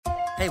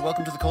Hey,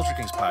 welcome to the Culture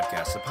Kings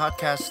podcast, a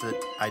podcast that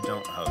I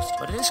don't host,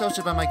 but it is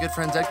hosted by my good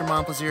friends Edgar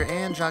Montplaisir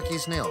and Jacques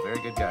Snail.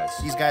 Very good guys.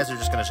 These guys are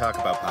just going to talk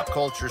about pop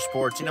culture,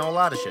 sports, a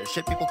lot of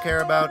shit people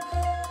care about.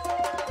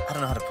 I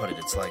don't know how to put it.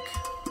 It's like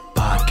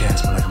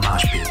podcast, but like a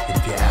mosh pit. And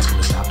if you're asking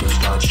to stop, don't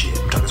start shit.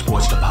 I'm talking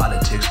sports to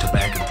politics to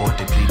back and forth.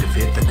 They plead the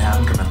fifth, and now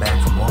I'm coming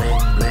back for more.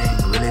 Bling,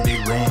 bling, really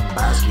big ring.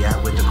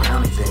 Basquiat with the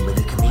crowny thing, but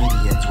the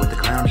comedians with the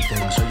clowny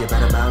thing. So you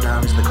better bow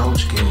down, it's the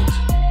Culture Kings.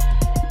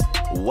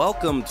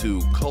 Welcome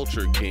to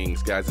Culture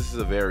Kings, guys. This is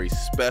a very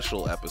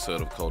special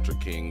episode of Culture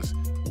Kings.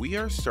 We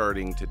are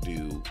starting to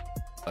do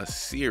a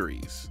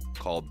series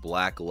called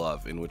Black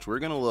Love, in which we're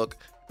going to look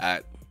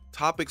at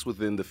topics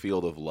within the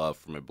field of love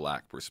from a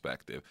Black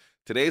perspective.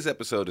 Today's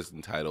episode is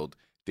entitled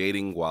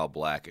Dating While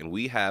Black, and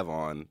we have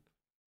on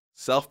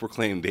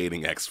self-proclaimed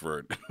dating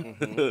expert,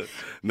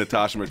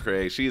 Natasha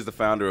McCrae. She is the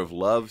founder of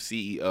Love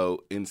CEO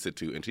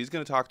Institute, and she's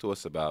going to talk to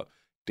us about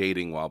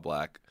dating while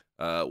Black.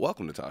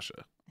 Welcome,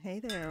 Natasha. Hey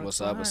there.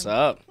 What's up?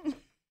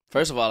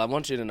 First of all, I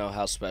want you to know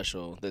how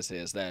special this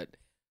is that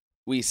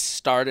we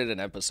started an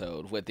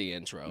episode with the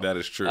intro. That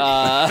is true.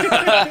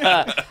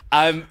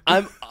 I'm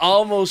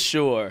almost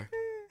sure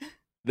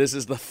this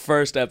is the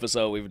first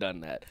episode we've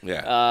done that.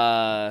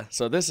 Yeah.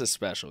 So this is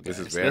special, guys.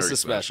 This is very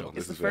special.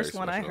 It's the first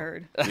one I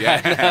heard.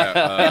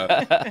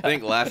 Yeah. I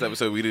think last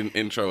episode we didn't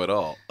intro at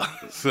all.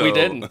 So. We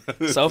didn't.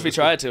 Sophie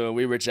tried to, and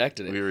we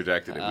rejected it. We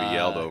rejected it. We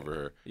yelled over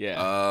her.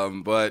 Yeah.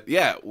 But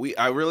yeah,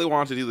 I really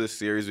wanted to do this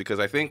series because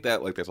I think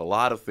that there's a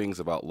lot of things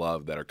about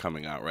love that are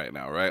coming out right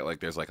now, right? Like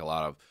there's a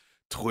lot of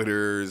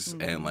Twitters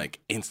and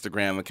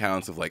Instagram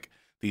accounts of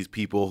these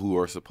people who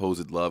are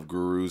supposed love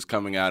gurus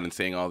coming out and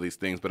saying all these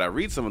things. But I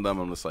read some of them,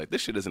 I'm just like,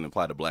 this shit doesn't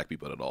apply to Black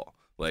people at all.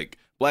 Like,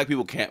 Black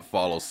people can't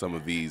follow some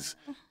of these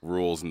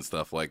rules and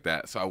stuff like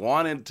that. So I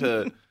wanted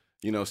to,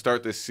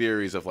 start this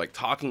series of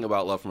talking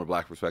about love from a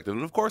Black perspective.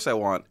 And of course I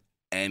want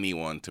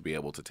anyone to be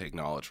able to take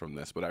knowledge from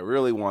this, but I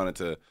really wanted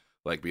to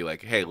be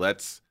like, hey,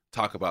 let's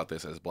talk about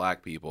this as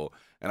Black people.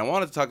 And I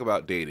wanted to talk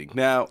about dating.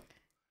 Now,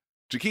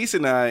 Jaquise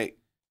and I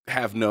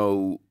have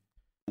no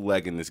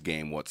leg in this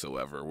game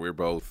whatsoever. We're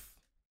both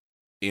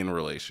in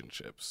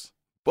relationships,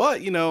 but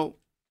it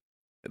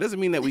doesn't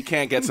mean that we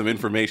can't get some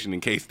information in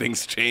case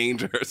things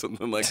change or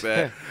something like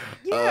that.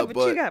 Yeah,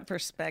 but you got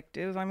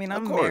perspective. I mean,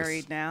 I'm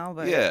married now,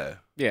 but yeah.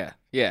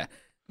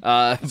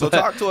 So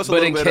talk to us a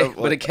little bit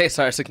but in case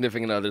our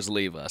significant others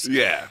leave us.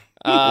 Yeah.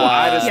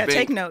 I just think,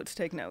 take notes.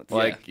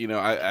 have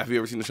you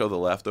ever seen the show The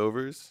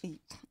Leftovers?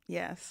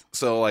 Yes.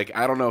 So, I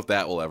don't know if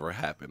that will ever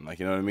happen.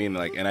 You know what I mean?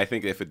 And I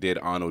think if it did,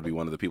 Anna would be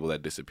one of the people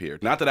that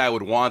disappeared. Not that I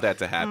would want that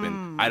to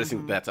happen. I just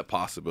think that's a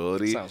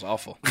possibility. Sounds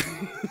awful.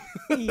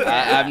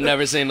 Yeah. I've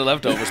never seen The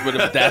Leftovers, but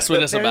if that's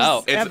what it's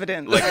about. It's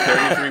evidence.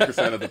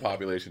 33% of the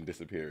population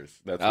disappears.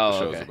 That's what the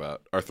show's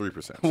about. Or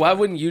 3%. Why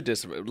wouldn't you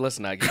disappear? Let's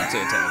not get into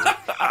a tangent.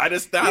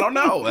 I don't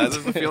know. That's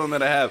just the feeling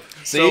that I have.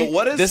 See,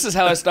 so this is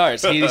how it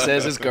starts. He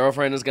says his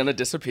girlfriend is going to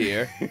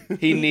disappear.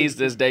 He needs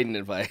this dating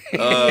advice.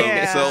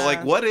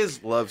 So, what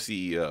is Love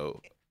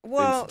CEO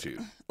Institute?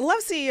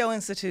 Love CEO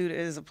Institute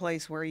is a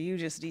place where you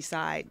just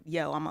decide,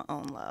 I'm going to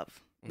own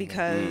love.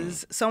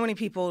 Because so many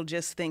people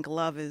just think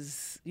love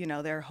is,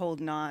 they're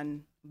holding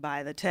on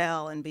by the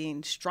tail and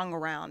being strung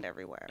around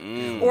everywhere.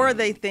 Or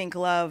they think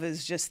love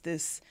is just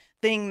this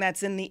thing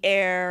that's in the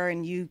air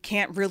and you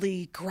can't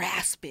really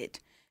grasp it.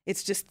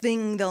 It's just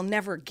thing they'll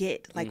never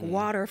get, like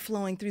water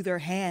flowing through their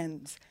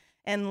hands.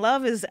 And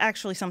love is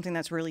actually something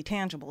that's really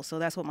tangible. So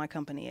that's what my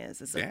company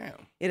is. It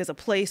is a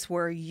place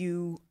where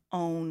you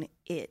own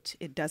it.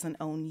 It doesn't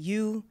own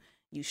you.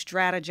 You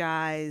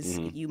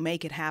strategize. You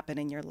make it happen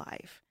in your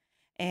life.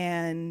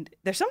 And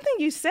there's something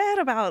you said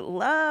about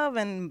love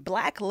and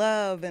Black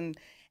love. And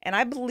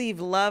I believe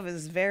love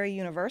is very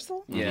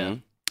universal. Yeah.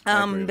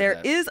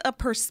 There is a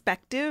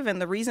perspective. And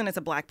the reason it's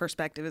a Black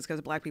perspective is because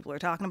Black people are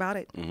talking about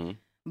it.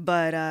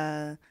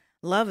 But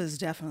love is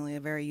definitely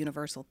a very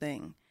universal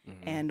thing.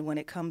 And when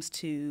it comes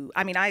to,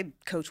 I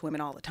coach women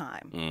all the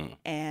time.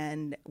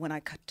 And when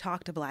I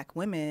talk to Black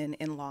women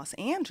in Los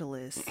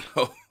Angeles.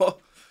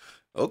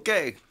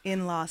 Okay.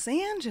 In Los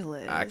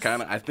Angeles.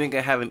 I think I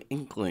have an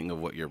inkling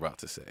of what you're about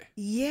to say.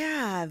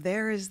 Yeah,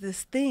 there is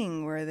this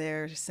thing where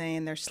they're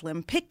saying they're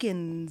slim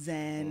pickings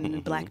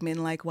and Black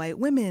men like white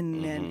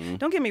women. And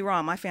don't get me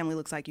wrong, my family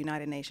looks like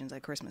United Nations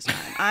at Christmas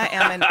time. I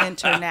am an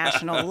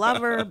international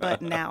lover,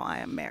 but now I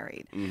am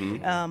married.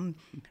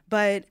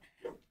 But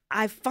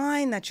I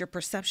find that your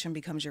perception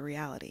becomes your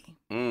reality.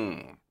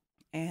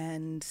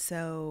 And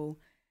so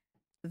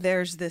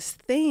there's this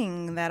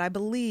thing that I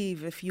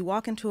believe if you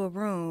walk into a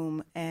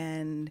room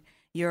and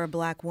you're a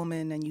Black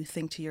woman and you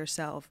think to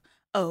yourself,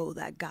 oh,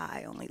 that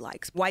guy only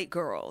likes white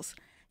girls,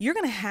 you're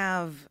going to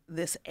have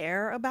this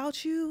air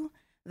about you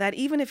that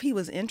even if he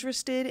was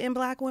interested in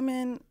Black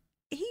women,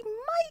 he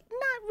might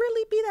not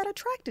really be that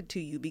attracted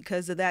to you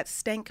because of that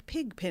stank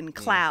pigpen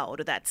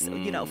cloud that's,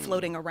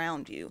 floating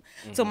around you.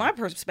 So my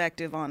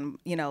perspective on,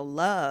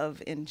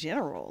 love in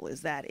general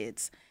is that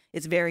it's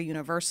it's very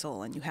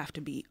universal, and you have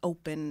to be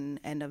open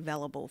and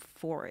available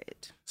for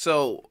it.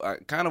 So,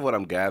 kind of what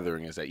I'm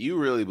gathering is that you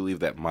really believe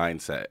that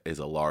mindset is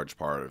a large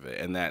part of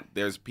it, and that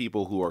there's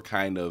people who are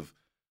kind of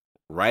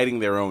writing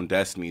their own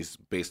destinies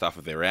based off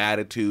of their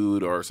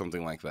attitude or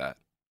something like that.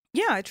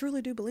 Yeah, I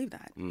truly do believe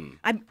that.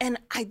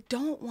 I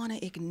don't want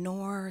to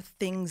ignore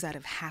things that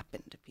have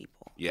happened to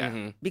people.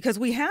 Yeah. Because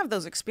we have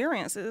those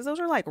experiences. Those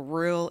are like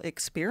real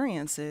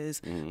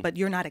experiences, but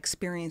you're not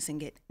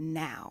experiencing it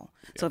now.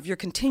 So if you're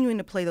continuing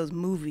to play those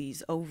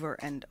movies over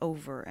and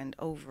over and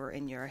over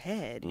in your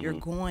head, you're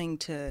going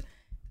to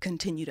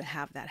continue to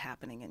have that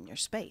happening in your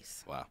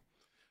space. Wow.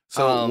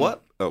 So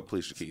what? Oh,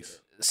 please, Jaquise.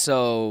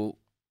 So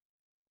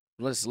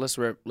let's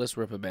rip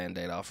a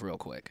Band-Aid off real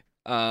quick.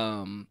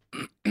 As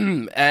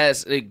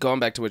going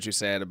back to what you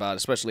said about,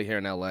 especially here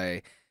in LA,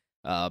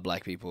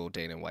 black people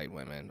dating white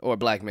women, or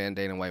black men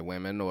dating white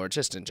women, or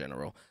just in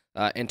general,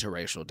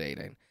 interracial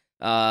dating.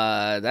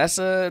 That's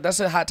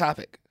a hot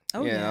topic.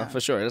 Oh, you know, for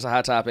sure. It's a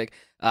hot topic.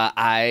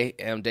 I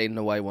am dating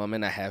a white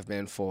woman. I have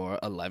been for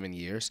 11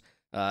 years,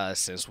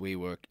 since we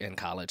were in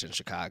college in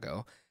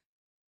Chicago.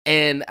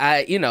 And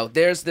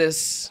there's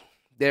this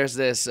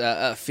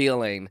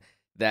feeling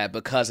that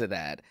because of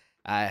that,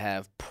 I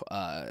have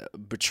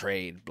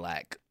betrayed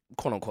black,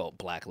 quote unquote,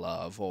 black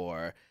love,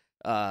 or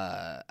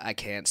I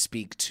can't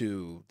speak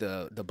to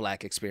the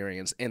black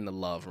experience in the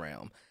love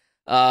realm.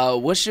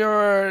 What's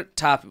your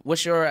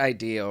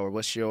idea, or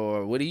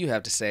what do you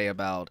have to say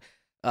about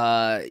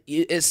I'm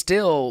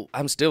still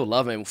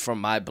loving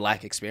from my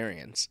black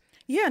experience.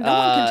 Yeah, no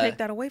one can take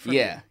that away from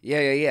you.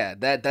 Yeah.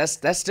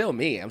 That's still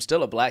me. I'm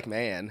still a black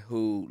man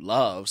who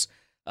loves,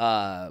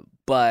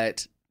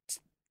 but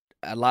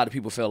a lot of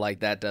people feel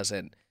like that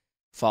doesn't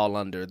fall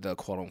under the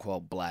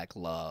quote-unquote black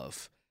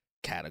love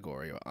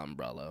category or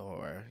umbrella,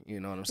 or you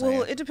know what I'm saying?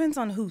 Well, it depends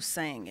on who's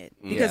saying it.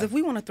 Because if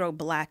we want to throw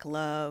black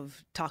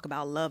love, talk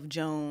about Love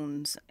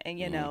Jones, and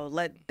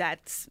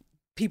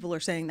people are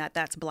saying that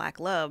that's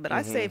black love. But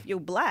I say if you're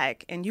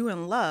black and you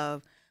in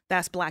love,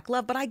 that's black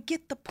love. But I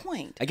get the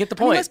point. I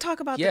mean, let's talk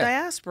about the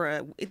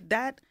diaspora.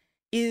 That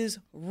is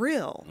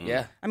real.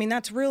 Yeah. I mean,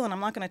 that's real, and I'm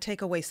not going to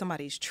take away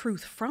somebody's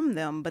truth from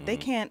them, but they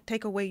can't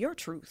take away your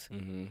truth.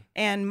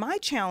 And my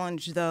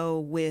challenge, though,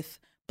 with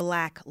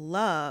black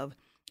love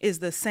is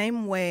the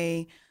same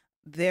way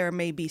there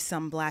may be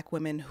some black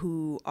women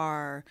who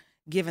are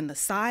given the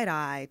side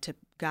eye to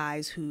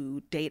guys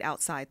who date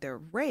outside their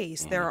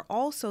race. There are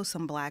also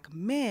some black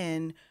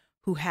men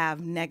who have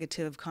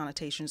negative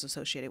connotations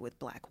associated with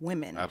black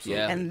women.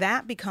 Absolutely. And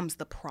that becomes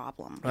the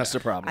problem. That's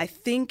the problem. I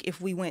think if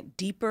we went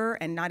deeper,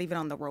 and not even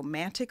on the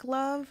romantic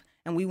love,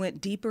 and we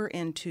went deeper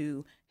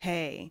into,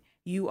 hey,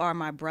 you are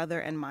my brother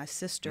and my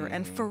sister,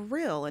 and for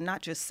real, and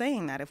not just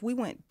saying that, if we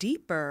went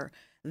deeper,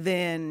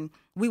 then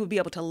we would be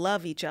able to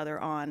love each other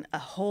on a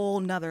whole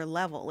nother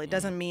level. It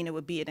doesn't mean it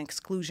would be an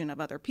exclusion of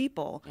other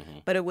people,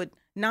 but it would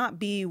not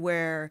be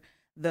where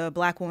the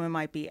black woman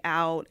might be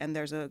out and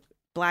there's a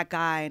black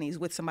guy and he's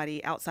with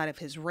somebody outside of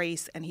his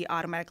race, and he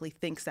automatically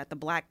thinks that the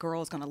black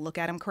girl is going to look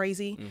at him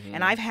crazy.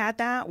 And I've had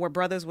that where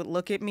brothers would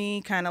look at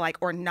me kind of like,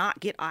 or not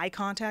get eye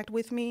contact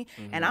with me.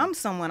 And I'm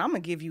going to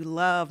give you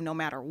love no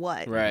matter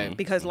what. Right.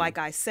 Because like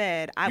I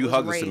said, You was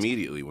hug raised... us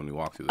immediately when we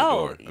walk through the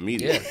door.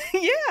 Immediately.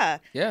 Yeah.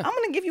 I'm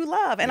going to give you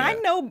love. And I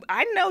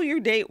know you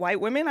date white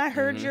women. I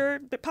heard your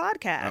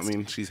podcast. I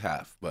mean, she's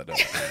half, but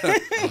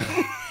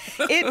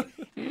it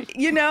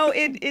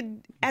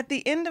at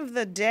the end of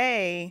the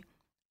day,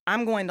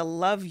 I'm going to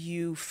love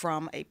you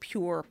from a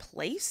pure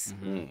place.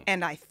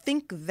 And I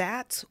think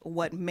that's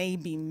what may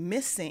be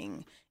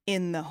missing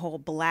in the whole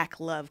black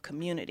love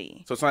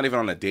community. So it's not even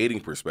on a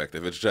dating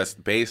perspective. It's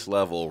just base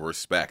level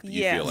respect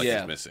you feel like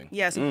is missing.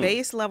 Yes,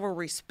 base level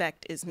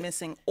respect is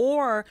missing.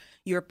 Or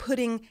you're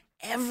putting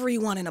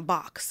everyone in a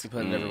box. You're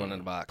putting everyone in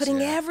a box.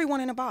 Putting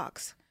everyone in a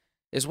box.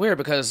 It's weird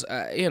because,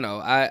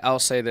 I'll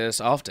say this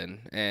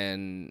often,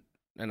 and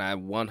I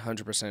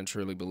 100%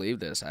 truly believe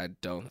this. I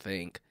don't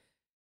think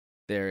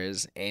there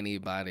is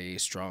anybody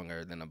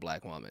stronger than a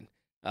black woman.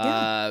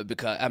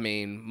 Because, I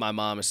mean, my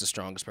mom is the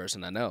strongest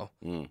person I know.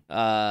 And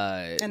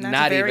that's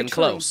not very even true.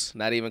 close.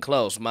 Not even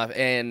close.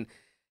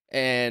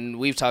 And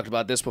we've talked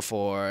about this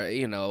before.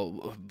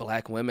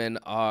 Black women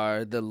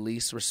are the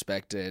least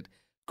respected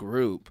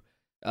group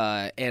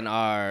in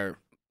our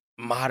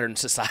modern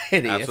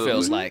society. Absolutely. It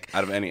feels like,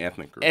 out of any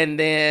ethnic group. And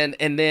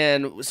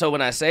then, so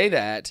when I say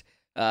that,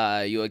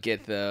 you'll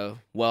get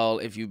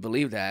if you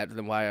believe that,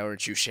 then why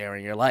aren't you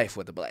sharing your life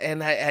with the black?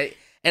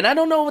 And I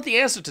don't know what the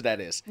answer to that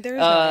is. There is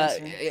no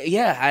answer.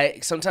 Yeah,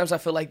 sometimes I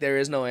feel like there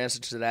is no answer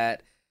to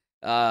that.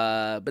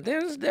 But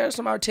there's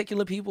some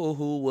articulate people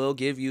who will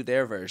give you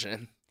their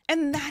version.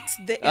 And that's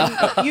What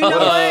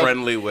a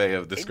friendly way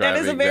of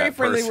describing that is a very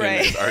friendly person way.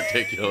 is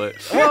articulate.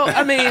 Well,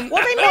 I mean,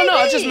 they may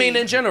I be. just mean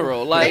in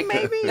general. Like,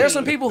 may be. there's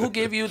some people who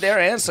give you their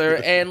answer,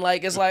 and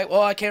it's like,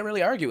 well, I can't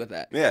really argue with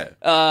that. Yeah,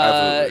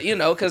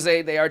 absolutely. Because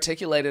they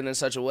articulate it in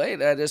such a way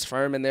that is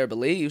firm in their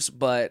beliefs,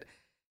 but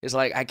it's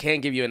like I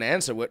can't give you an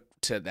answer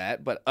to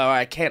that, or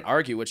I can't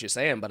argue what you're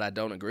saying, but I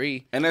don't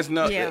agree. And there's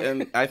no, Yeah.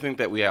 and I think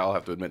that we all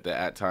have to admit that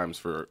at times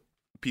for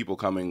people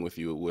coming with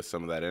you with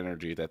some of that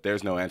energy, that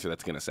there's no answer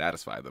that's going to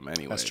satisfy them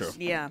anyway. That's true.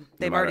 Yeah,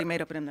 they've already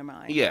made up it in their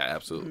mind. Yeah,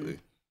 absolutely.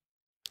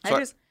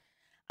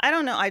 I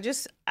don't know.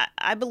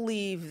 I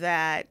believe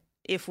that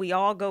if we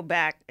all going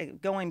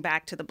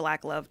back to the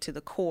Black love to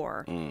the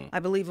core, I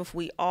believe if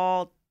we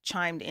all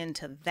chimed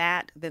into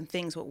that, then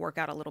things would work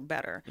out a little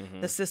better.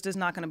 The sister's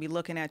not going to be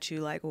looking at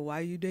you like, well, why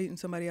are you dating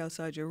somebody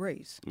outside your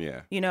race?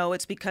 Yeah. You know,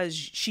 it's because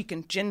she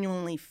can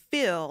genuinely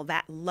feel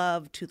that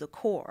love to the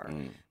core.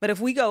 But if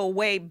we go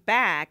way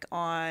back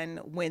on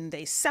when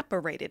they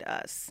separated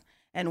us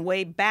and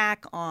way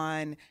back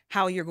on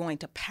how you're going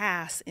to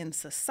pass in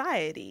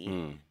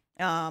society,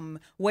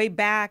 way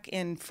back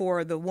in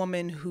for the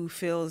woman who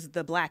feels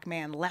the Black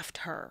man left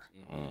her.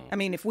 I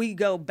mean, if we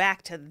go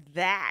back to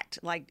that,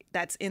 like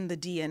that's in the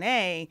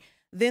DNA,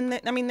 then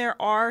there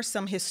are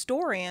some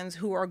historians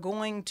who are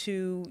going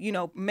to,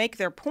 make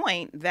their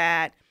point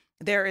that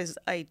there is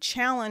a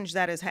challenge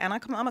that is, and I'm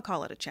gonna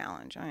call it a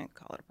challenge. I ain't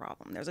call it a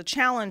problem. There's a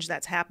challenge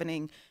that's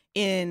happening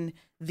in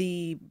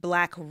the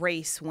Black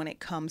race when it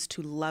comes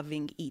to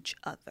loving each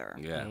other.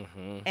 Yeah.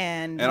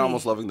 And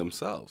almost loving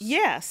themselves.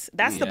 Yes,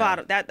 that's the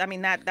bottom. That's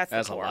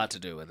Has the a core. lot to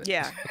do with it.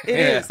 Yeah, it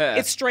is.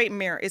 It's straight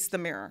mirror. It's the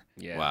mirror.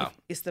 Yeah. Wow.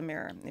 It's the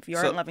mirror. If you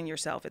aren't loving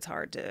yourself, it's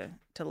hard to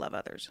love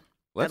others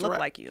that Let's look wrap-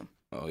 like you.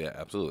 Oh, yeah,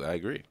 absolutely. I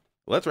agree.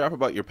 Let's rap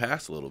about your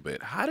past a little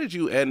bit. How did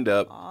you end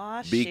up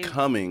Aw, shoot.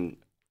 becoming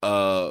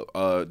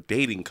a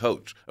dating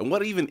coach? And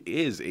what even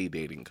is a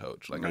dating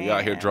coach? Like, are you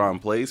out here drawing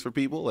plays for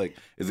people? Like,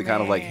 is it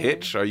kind of like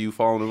Hitch? Are you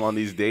following them on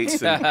these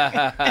dates and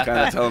kind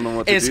of telling them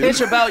what to Is do?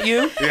 Hitch about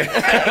you?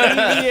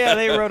 Yeah,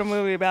 they wrote a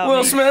movie about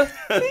Will me. Smith?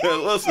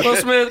 Will Smith. Will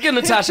Smith, give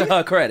Natasha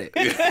her credit.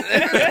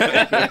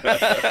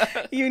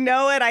 You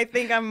know what? I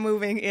think I'm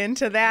moving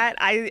into that.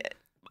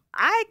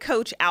 I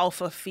coach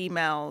alpha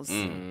females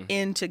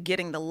into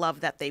getting the love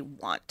that they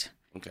want.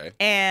 Okay.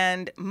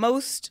 And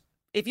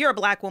if you're a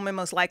Black woman,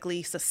 most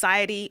likely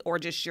society or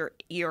just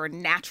your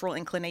natural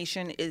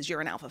inclination is you're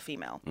an alpha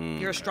female.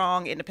 You're a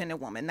strong, independent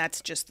woman.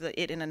 That's just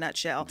it in a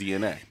nutshell.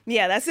 DNA.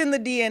 Yeah, that's in the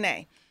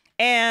DNA.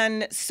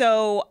 And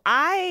so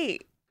I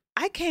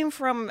came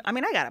from, I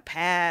got a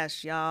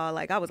past, y'all.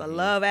 Like I was a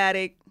love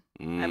addict.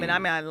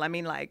 I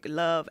mean like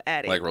love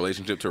addict. Like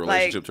relationship to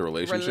relationship to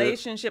relationship?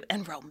 Relationship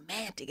and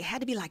romantic. It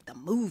had to be like the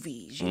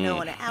movies, in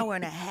an hour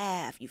and a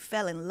half. You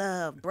fell in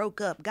love,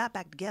 broke up, got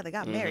back together,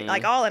 got married.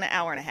 Like all in an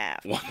hour and a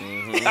half.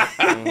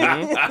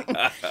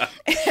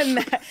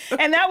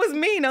 And that was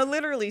me,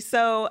 literally.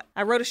 So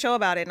I wrote a show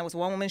about it, and it was a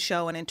one-woman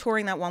show. And in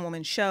touring that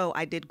one-woman show,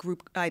 I did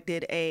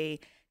a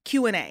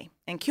Q&A.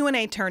 And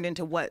Q&A turned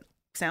into what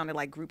sounded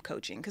like group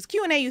coaching. Because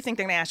Q&A, you think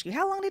they're going to ask you,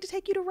 how long did it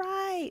take you to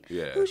write?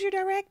 Yeah. Who's your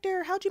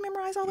director? How'd you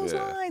memorize all those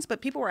Yeah. lines?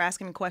 But people were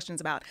asking me questions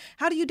about,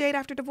 how do you date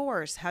after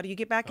divorce? How do you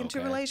get back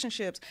into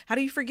relationships? How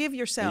do you forgive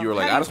yourself? And you were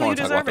like, How do I just feel want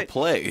to you talk about the deserve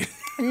it?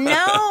 play.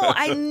 No,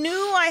 I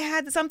knew I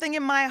had something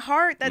in my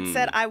heart that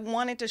said I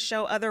wanted to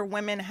show other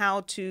women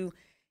how to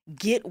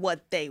get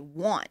what they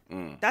want.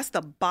 That's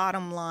the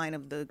bottom line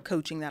of the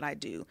coaching that I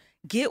do.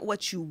 Get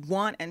what you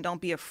want and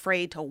don't be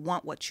afraid to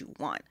want what you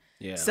want.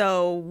 Yeah.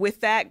 So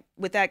with that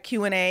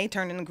Q&A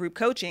turned into group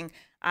coaching,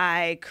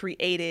 I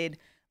created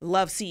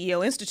Love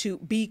CEO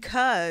Institute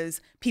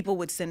because people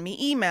would send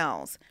me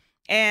emails.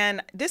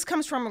 And this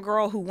comes from a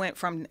girl who went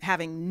from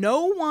having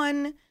no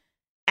one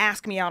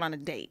ask me out on a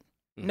date.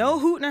 No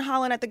hooting and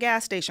hollering at the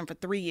gas station for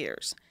 3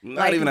 years.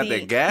 Not even at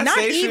the gas not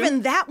station? Not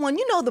even that one.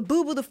 The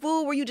boo-boo the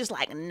fool where you just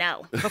like,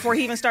 no. Before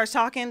he even starts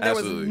talking, there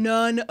was Absolutely.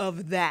 none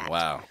of that.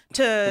 Wow.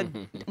 To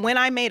when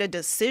I made a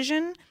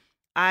decision,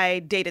 I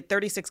dated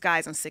 36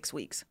 guys in 6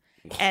 weeks.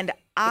 And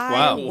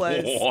I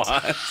was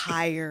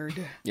tired.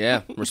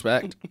 Yeah,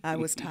 respect. I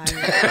was tired.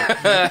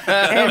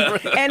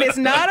 and it's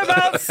not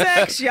about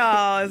sex,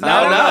 y'all. It's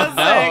not about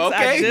sex.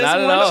 Okay. I just Not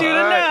at want all. you to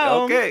All right.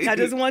 know. Okay. I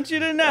just want you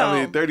to know.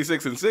 I mean,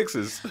 36 and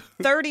 6s.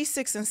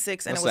 36 and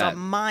 6, and What's it was that? a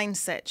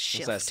mindset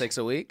shift. What's that, 6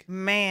 a week?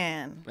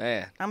 Man,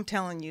 Man. I'm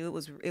telling you,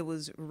 it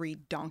was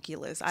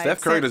redonkulous.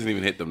 Steph Curry doesn't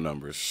even hit them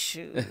numbers.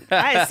 Shoot.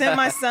 I had sent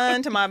my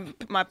son to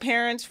my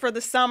parents for the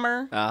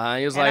summer.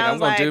 He was and like, I I'm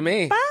was going to do like,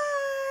 me. Bye.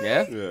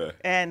 Yeah. Yeah.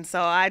 And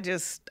so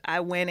I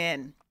went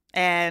in.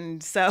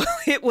 And so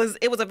it was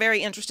a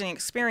very interesting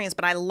experience,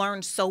 but I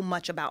learned so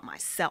much about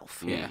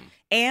myself. Yeah.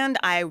 And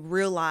I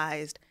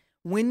realized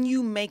when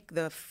you make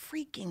the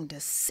freaking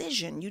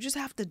decision, you just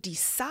have to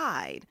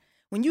decide.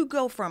 When you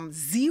go from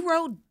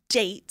 0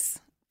 dates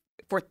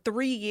for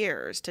 3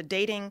 years to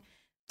dating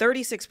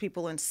 36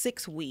 people in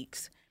 6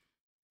 weeks,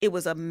 it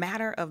was a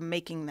matter of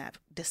making that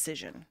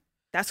decision.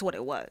 That's what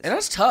it was. And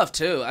that's tough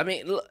too. I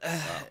mean,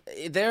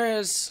 there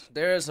is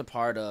a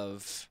part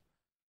of,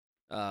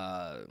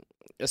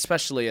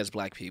 especially as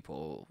Black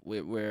people,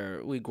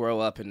 we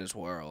grow up in this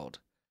world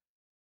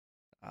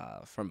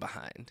from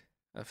behind.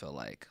 I feel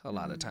like a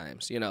lot of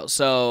times,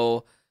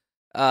 So,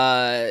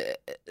 we'll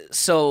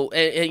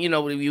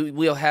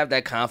have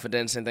that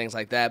confidence and things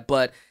like that.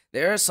 But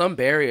there are some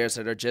barriers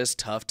that are just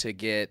tough to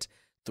get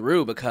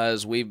through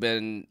because we've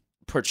been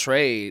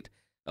portrayed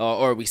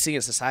or we see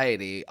in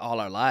society all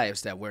our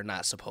lives that we're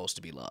not supposed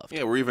to be loved.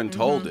 Yeah, we're even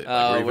told it.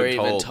 We're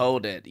even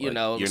told it. You like,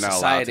 know, you're not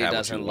society allowed to have what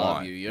doesn't you love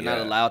want. you. You're not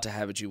allowed to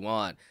have what you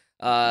want.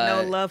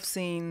 No love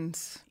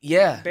scenes.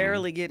 Yeah.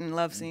 Barely getting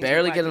love scenes.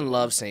 Barely with getting white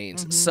love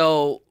scenes.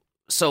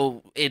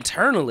 So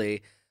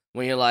internally,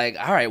 when you're like,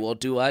 all right, well,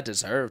 do I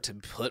deserve to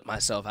put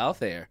myself out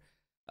there?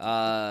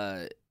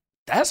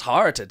 That's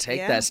hard to take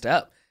that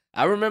step.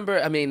 I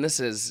remember, I mean, this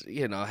is,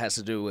 has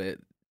to do with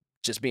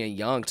just being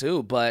young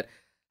too, but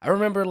I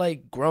remember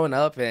like growing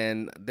up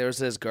and there was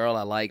this girl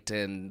I liked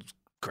in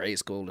grade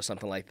school or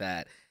something like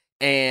that.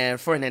 And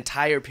for an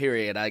entire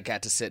period, I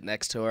got to sit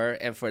next to her.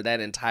 And for that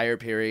entire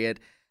period,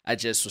 I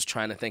just was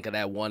trying to think of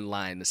that one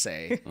line to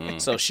say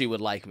so she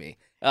would like me.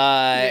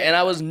 And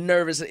I was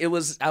nervous. It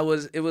was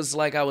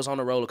like I was on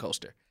a roller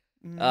coaster.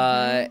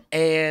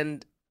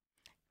 And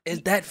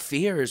that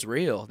fear is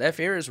real. That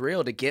fear is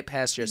real to get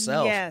past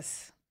yourself.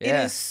 Yes.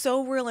 Yeah. It is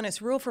so real, and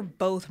it's real for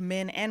both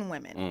men and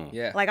women.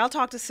 Yeah. Like, I'll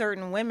talk to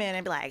certain women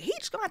and be like,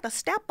 he's going to have to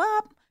step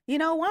up.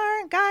 Why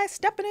aren't guys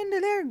stepping into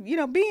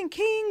their, being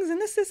kings and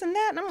this, and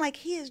that? And I'm like,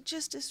 he is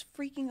just as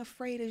freaking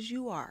afraid as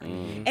you are.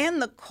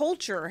 And the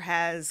culture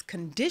has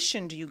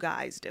conditioned you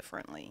guys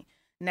differently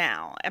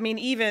now. I mean,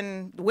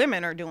 even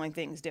women are doing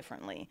things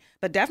differently,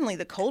 but definitely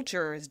the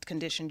culture has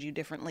conditioned you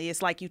differently.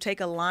 It's like you take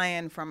a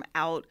lion from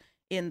out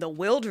in the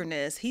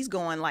wilderness, he's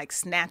going like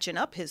snatching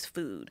up his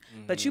food.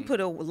 But you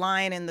put a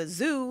lion in the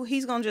zoo,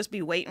 he's going to just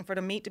be waiting for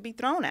the meat to be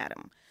thrown at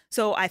him.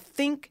 So I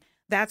think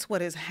that's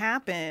what has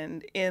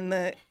happened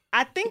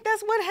I think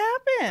that's what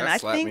happened.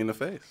 That slapped me in the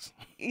face.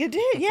 You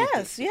did,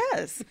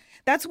 yes.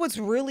 That's what's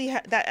really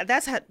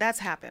that's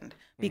happened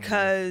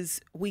because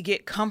we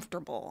get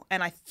comfortable,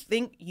 and I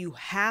think you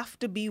have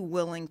to be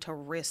willing to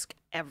risk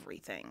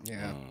everything.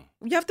 Yeah.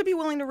 You have to be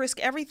willing to risk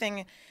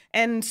everything.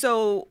 And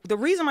so the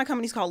reason my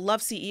company's called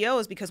Love CEO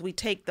is because we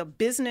take the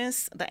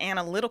business, the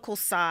analytical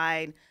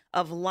side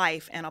of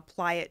life and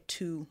apply it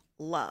to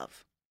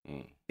love.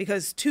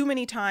 Because too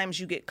many times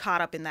you get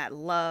caught up in that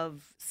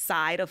love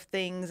side of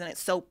things and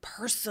it's so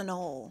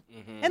personal.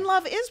 And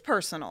love is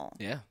personal.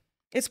 Yeah.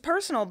 It's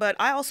personal, but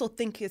I also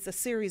think it's a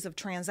series of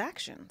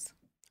transactions.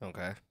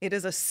 Okay. It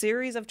is a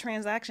series of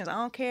transactions. I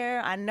don't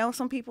care. I know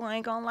some people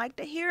ain't going to like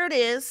to hear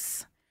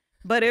this,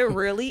 but it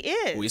really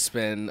is. We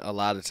spend a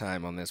lot of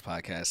time on this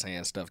podcast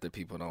saying stuff that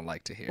people don't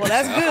like to hear. Well,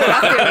 that's good.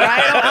 I fit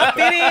right. I'll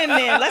fit in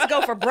then. Let's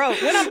go for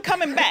broke. When I'm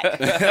coming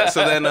back.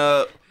 So then,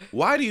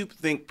 why do you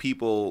think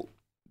people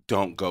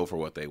don't go for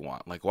what they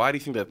want? Like, why do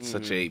you think that's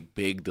such a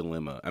big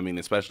dilemma? I mean,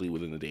 especially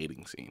within the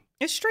dating scene.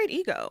 It's straight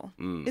ego.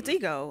 It's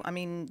ego. I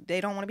mean, they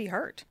don't want to be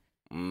hurt.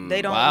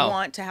 They don't Wow.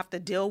 want to have to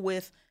deal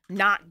with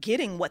not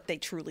getting what they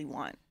truly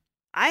want.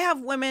 I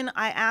have women,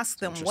 I ask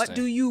them, what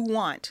do you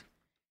want?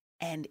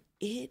 And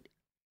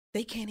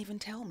they can't even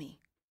tell me.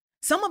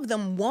 Some of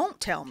them won't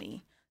tell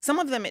me. Some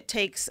of them it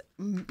takes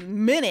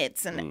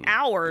minutes and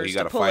hours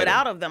to pull it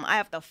out of them. I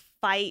have to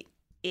fight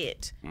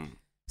it.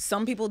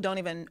 Some people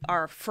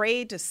are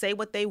afraid to say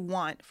what they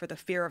want for the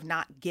fear of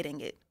not getting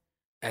it.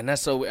 And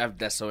that's so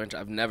interesting.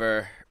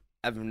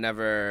 I've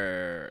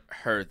never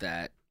heard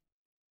that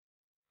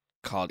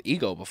called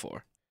ego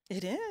before.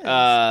 It is.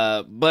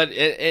 But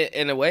it,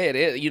 in a way it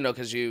is,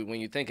 because when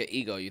you think of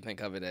ego, you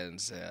think of it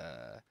as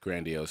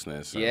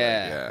Grandioseness.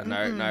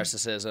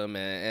 narcissism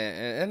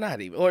and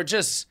not even, or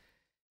just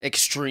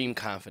extreme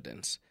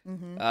confidence.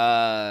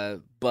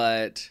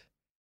 But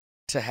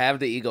to have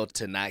the ego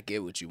to not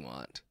get what you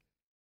want,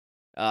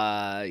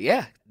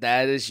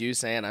 that is you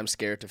saying I'm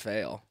scared to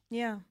fail.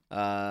 Yeah.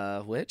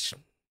 Which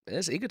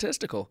is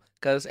egotistical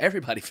because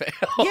everybody fails.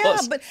 Yeah,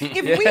 but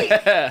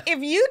if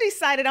you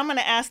decided I'm going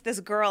to ask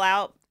this girl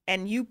out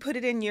and you put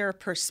it in your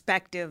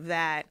perspective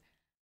that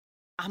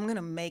I'm going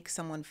to make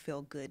someone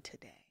feel good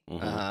today,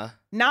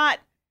 not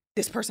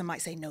this person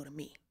might say no to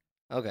me.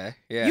 Okay.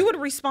 Yeah. You would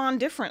respond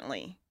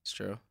differently. It's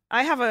true.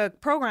 I have a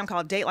program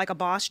called Date Like a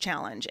Boss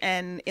Challenge.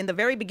 And in the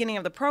very beginning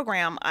of the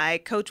program, I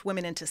coach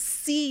women into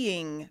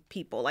seeing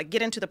people, like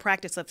get into the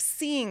practice of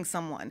seeing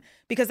someone,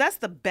 because that's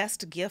the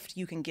best gift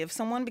you can give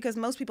someone, because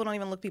most people don't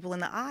even look people in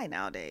the eye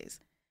nowadays.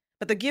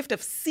 But the gift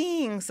of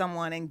seeing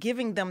someone and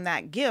giving them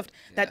that gift,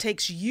 that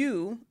takes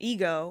you,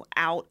 ego,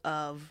 out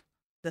of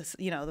this,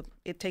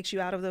 it takes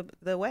you out of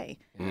the way.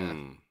 Yeah.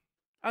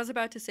 I was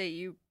about to say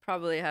you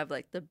probably have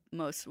like the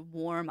most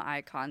warm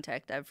eye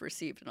contact I've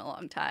received in a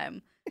long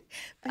time.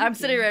 I'm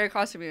sitting right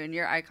across from you, and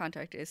your eye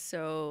contact is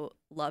so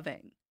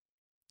loving.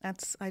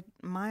 That's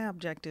my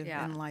objective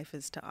in life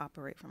is to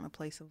operate from a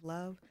place of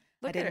love.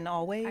 Look I didn't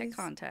always. Eye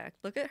contact.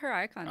 Look at her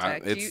eye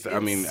contact. It's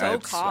calm.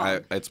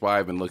 It's why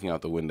I've been looking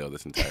out the window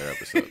this entire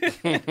episode.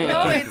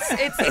 No,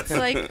 it's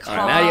like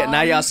calm.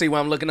 Now y'all see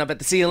why I'm looking up at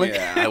the ceiling.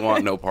 Yeah, I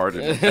want no part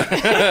in it.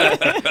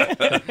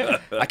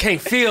 I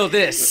can't feel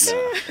this.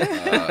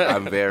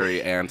 I'm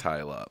very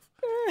anti-love.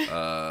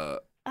 I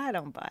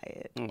don't buy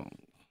it.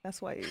 That's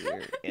why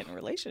you're in a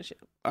relationship.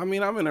 I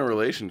mean, I'm in a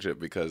relationship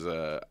because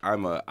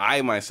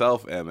I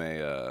myself am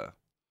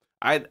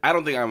I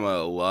don't think I'm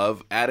a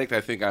love addict.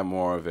 I think I'm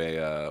more of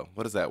a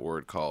what is that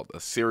word called? A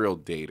serial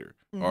dater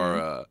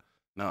or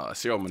a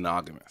serial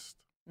monogamist.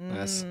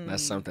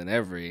 That's something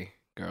every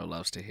girl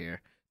loves to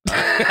hear.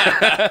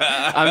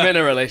 I'm in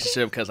a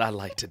relationship because I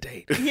like to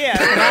date. Yeah,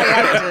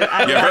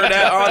 I You heard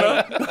that,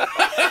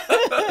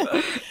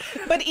 Anna?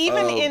 But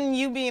even in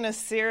you being a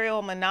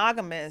serial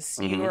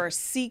monogamist, you are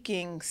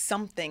seeking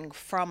something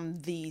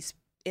from these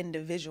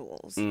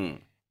individuals,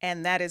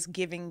 and that is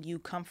giving you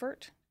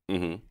comfort.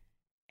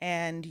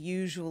 And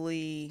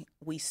usually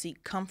we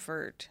seek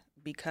comfort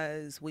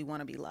because we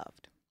want to be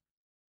loved.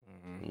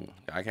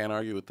 I can't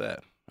argue with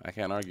that.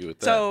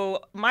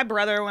 So my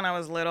brother, when I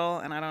was little,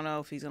 and I don't know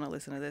if he's going to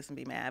listen to this and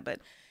be mad, but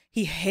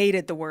he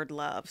hated the word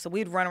love. So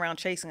we'd run around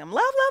chasing him,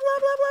 love, love,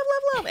 love, love, love,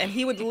 love, love. And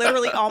he would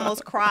literally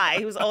almost cry.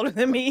 He was older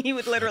than me. He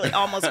would literally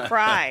almost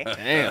cry.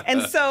 Damn.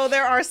 And so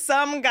there are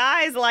some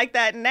guys like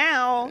that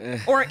now,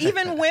 or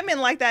even women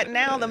like that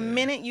now. The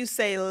minute you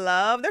say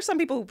love, there's some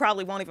people who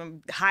probably won't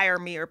even hire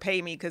me or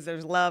pay me because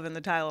there's love in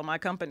the title of my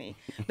company.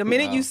 The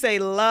minute you say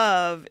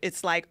love,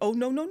 it's like, oh,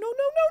 no, no, no, no, no,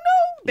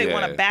 no. They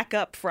want to back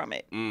up from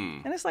it.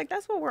 And it's like,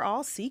 that's what we're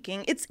all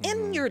seeking. It's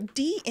in your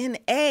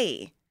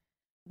DNA.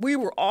 We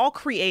were all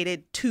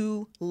created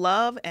to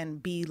love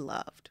and be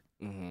loved.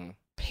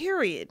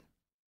 Period.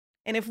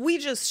 And if we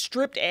just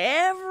stripped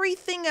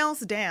everything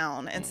else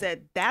down and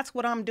said, that's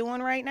what I'm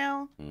doing right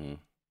now,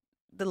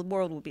 the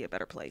world would be a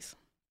better place.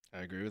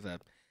 I agree with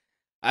that.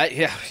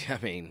 I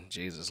mean,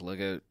 Jesus, look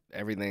at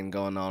everything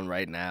going on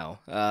right now.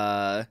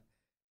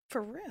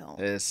 For real.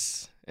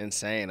 It's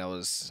insane.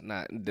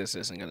 This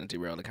isn't going to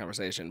derail the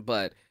conversation,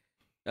 but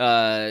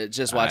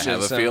just watching. I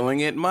have a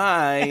feeling it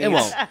might. It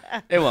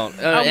won't.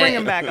 I'll bring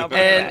him back.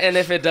 And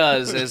if it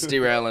does, it's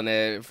derailing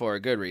it for a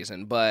good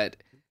reason. But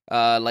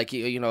like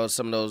a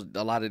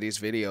lot of these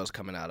videos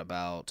coming out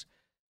about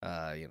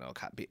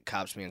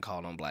cops being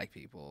called on black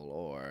people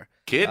or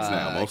kids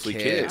now, mostly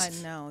kids.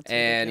 I know. It's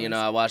and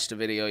ridiculous. I watched a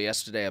video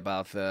yesterday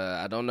about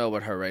I don't know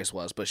what her race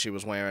was, but she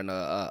was wearing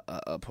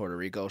a Puerto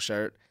Rico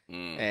shirt,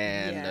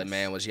 and the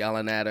man was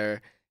yelling at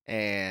her.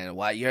 And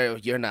why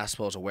you're not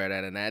supposed to wear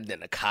that and that.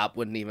 Then the cop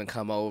wouldn't even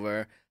come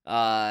over.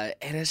 And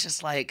it's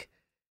just like,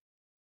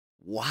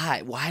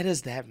 why? Why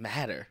does that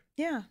matter?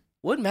 Yeah.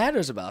 What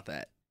matters about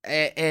that?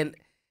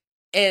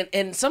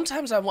 And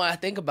sometimes I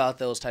think about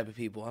those type of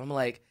people. I'm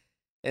like,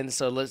 and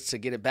so to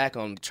get it back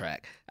on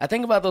track, I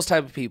think about those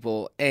type of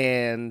people,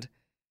 and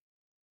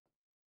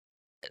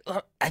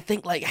I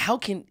think like, how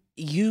can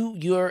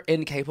you're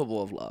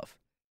incapable of love?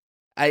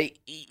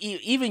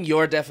 Even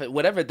your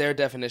whatever their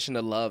definition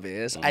of love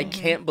is, I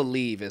can't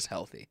believe is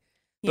healthy,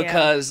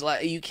 because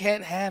like you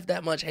can't have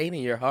that much hate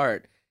in your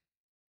heart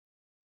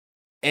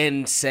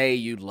and say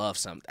you love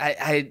something.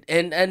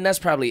 And that's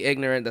probably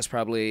ignorant. That's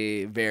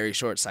probably very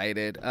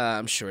short-sighted.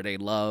 I'm sure they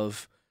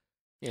love,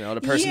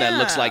 the person that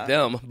looks like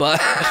them, but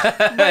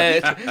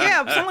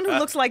someone who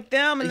looks like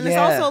them. And it's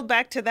also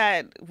back to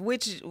that,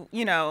 which,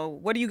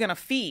 what are you going to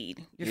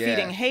feed? You're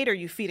feeding hate or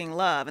you feeding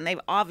love? And they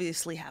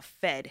obviously have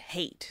fed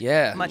hate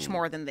much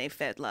more than they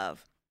fed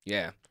love.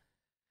 Yeah.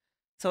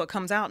 So it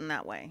comes out in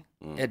that way.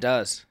 It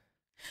does.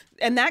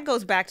 And that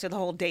goes back to the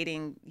whole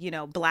dating,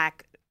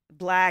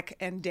 black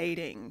and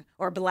dating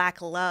or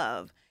black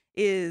love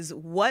is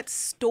what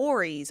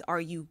stories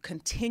are you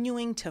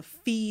continuing to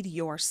feed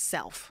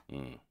yourself?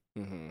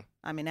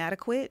 I'm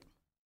inadequate.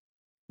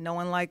 No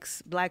one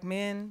likes black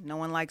men. No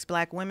one likes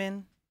black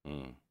women.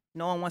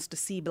 No one wants to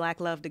see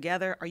black love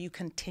together. Are you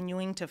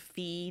continuing to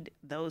feed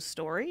those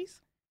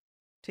stories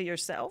to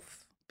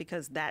yourself?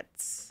 Because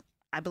that's,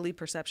 I believe,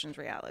 perception's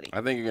reality.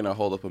 I think you're going to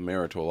hold up a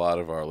mirror to a lot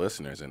of our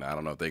listeners, and I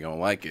don't know if they're going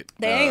to like it.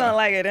 They ain't going to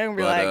like it. They're going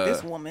to be like,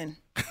 this woman.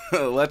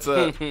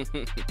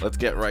 Let's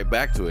get right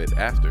back to it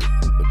after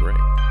the break.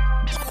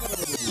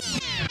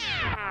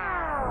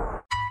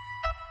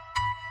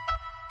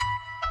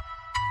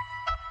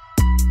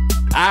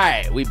 All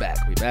right, we back.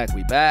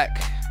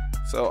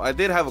 So I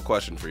did have a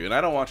question for you, and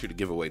I don't want you to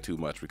give away too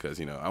much because,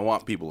 I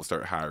want people to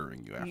start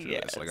hiring you after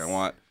this.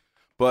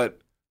 But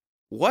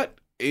what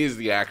is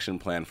the action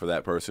plan for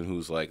that person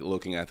who's like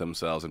looking at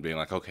themselves and being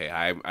like, okay,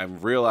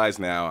 I've realized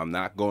now I'm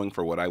not going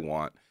for what I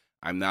want.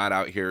 I'm not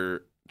out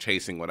here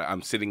chasing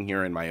I'm sitting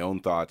here in my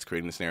own thoughts,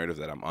 creating this narrative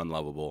that I'm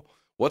unlovable.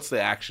 What's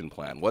the action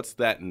plan? What's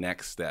that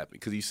next step?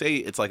 Because you say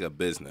it's like a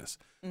business.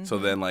 So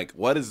then like,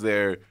 what is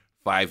their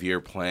 5-year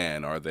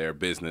plan or their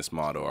business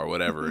model or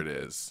whatever it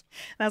is?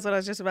 That's what I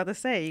was just about to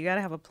say. You got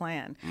to have a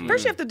plan.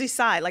 First, you have to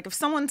decide. Like if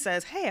someone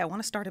says, hey, I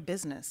want to start a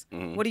business,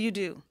 what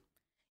do?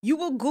 You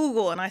will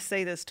Google, and I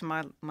say this to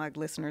my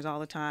listeners all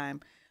the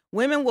time,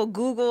 women will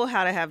Google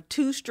how to have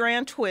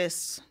 2-strand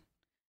twists.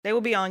 They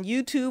will be on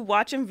YouTube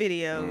watching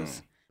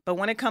videos. But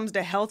when it comes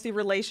to healthy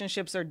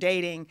relationships or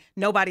dating,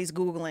 nobody's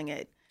Googling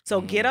it. So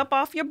get up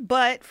off your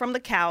butt from the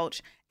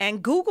couch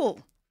and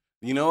Google.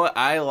 You know what?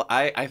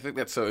 I think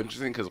that's so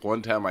interesting because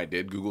one time I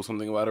did Google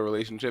something about a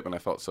relationship and I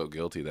felt so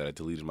guilty that I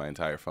deleted my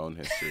entire phone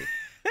history.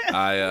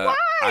 Why?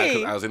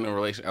 I was in a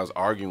relationship. I was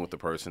arguing with the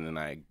person and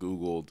I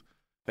Googled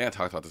think I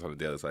talked about this on the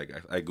daily. It's like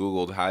I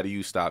Googled, how do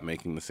you stop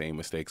making the same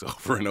mistakes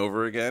over and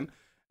over again?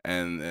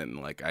 And then,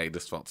 like, I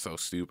just felt so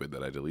stupid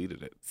that I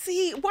deleted it.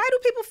 See, why do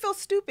people feel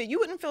stupid? You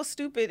wouldn't feel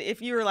stupid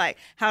if you were like,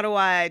 how do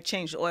I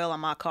change the oil on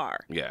my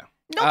car? Yeah.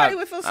 Nobody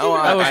would feel stupid.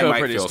 I would I feel might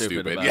pretty feel stupid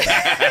stupid. about Yeah.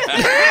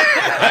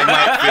 that. I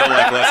might feel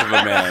like less of a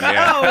man,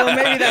 yeah. Oh, well,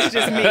 maybe that's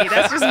just me.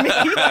 That's just me.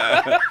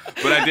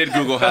 But I did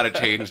Google how to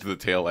change the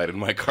taillight in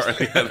my car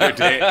the other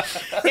day.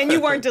 And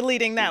you weren't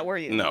deleting that, were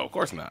you? No, of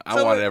course not. I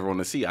So- wanted everyone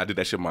to see. I did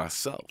that shit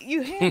myself.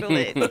 You handle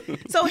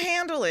it. So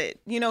handle it.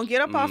 Get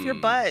up off your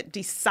butt.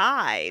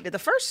 Decide. The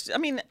first,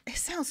 it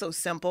sounds so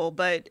simple,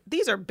 but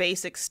these are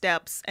basic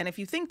steps. And if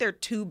you think they're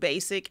too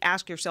basic,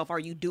 ask yourself, are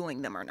you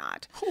doing them or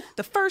not?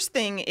 The first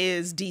thing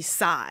is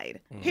decide,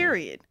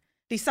 period.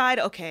 Decide,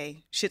 okay,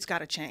 shit's got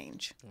to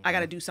change. I got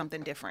to do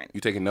something different. You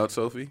taking notes,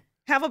 Sophie?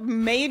 Have a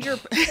major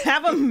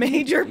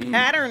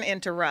pattern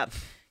interrupt.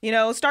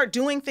 Start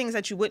doing things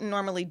that you wouldn't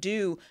normally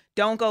do.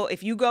 Don't go,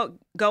 if you go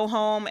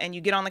home and you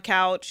get on the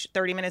couch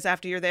 30 minutes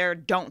after you're there,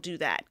 don't do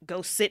that.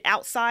 Go sit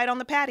outside on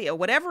the patio.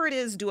 Whatever it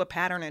is, do a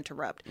pattern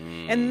interrupt.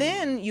 And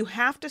then you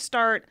have to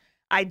start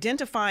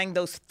identifying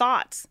those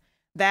thoughts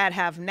that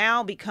have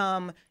now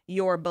become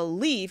your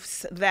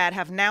beliefs, that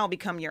have now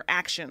become your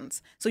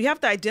actions. So you have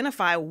to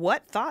identify,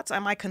 what thoughts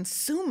am I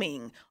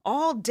consuming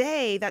all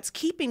day that's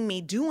keeping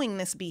me doing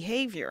this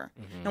behavior?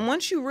 And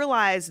once you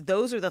realize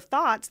those are the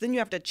thoughts, then you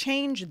have to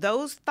change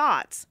those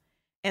thoughts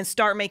and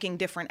start making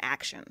different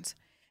actions.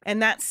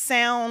 And that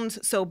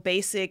sounds so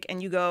basic,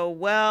 and you go,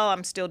 well,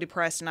 I'm still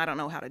depressed and I don't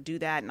know how to do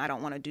that and I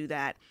don't want to do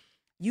that.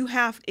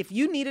 If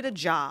you needed a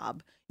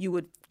job, you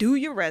would do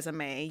your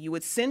resume, you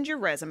would send your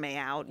resume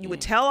out, you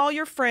would tell all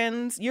your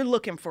friends you're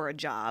looking for a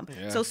job.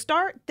 Yeah. So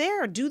start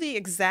there, do the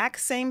exact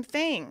same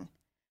thing.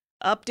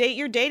 Update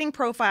your dating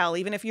profile,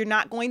 even if you're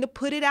not going to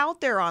put it out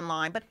there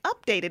online, but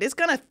update it.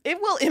 It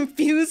will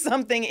infuse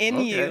something in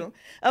you.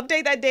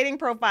 Update that dating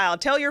profile.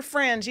 Tell your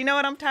friends, you know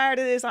what, I'm tired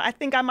of this. I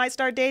think I might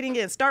start dating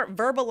again. Start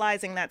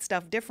verbalizing that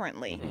stuff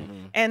differently.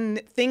 And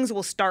things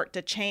will start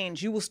to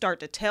change. You will start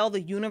to tell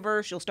the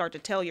universe, you'll start to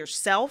tell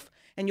yourself,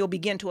 and you'll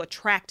begin to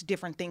attract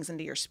different things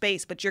into your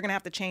space, but you're going to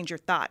have to change your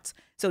thoughts.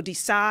 So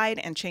decide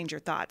and change your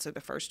thoughts are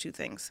the first two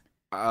things.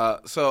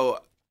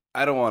 So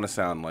I don't want to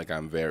sound like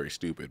I'm very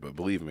stupid, but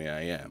believe me,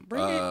 I am.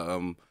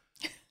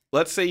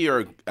 Let's say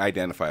you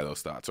identify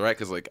those thoughts, right?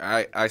 Because like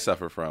I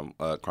suffer from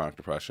chronic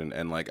depression,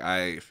 and like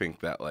I think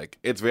that like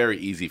it's very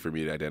easy for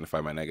me to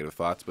identify my negative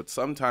thoughts, but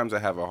sometimes I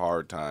have a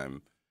hard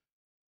time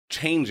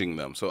changing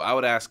them. So I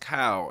would ask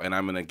how, and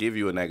I'm going to give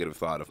you a negative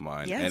thought of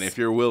mine, Yes. and if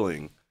you're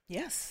willing,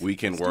 Yes. we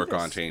can let's do work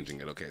on this. changing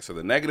it. Okay, so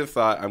the negative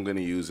thought I'm going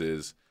to use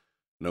is,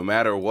 no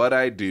matter what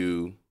I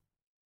do,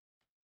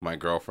 my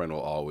girlfriend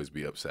will always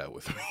be upset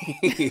with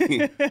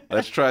me.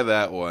 Let's try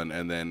that one,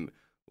 and then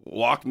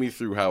walk me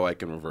through how I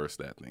can reverse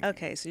that thing.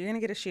 Okay, so you're gonna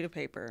get a sheet of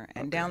paper,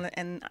 and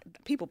and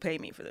people pay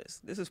me for this.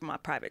 This is for my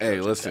private. Hey,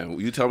 coaching listen,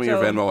 stuff. you tell me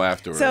your So- Venmo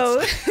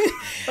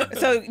afterwards.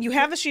 So you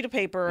have a sheet of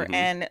paper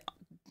and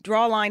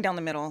draw a line down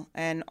the middle,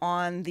 and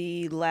on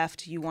the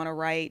left you want to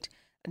write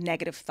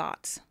negative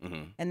thoughts,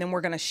 and then we're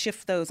going to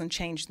shift those and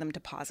change them to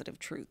positive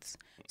truths.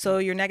 So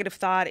your negative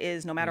thought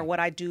is, no matter what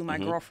I do, my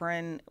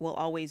girlfriend will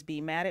always be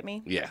mad at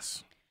me.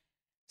 Yes,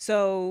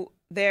 So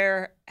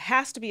there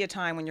has to be a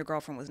time when your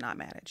girlfriend was not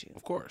mad at you.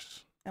 of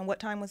course. And what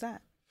time was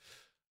that?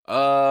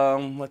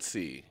 Let's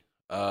see.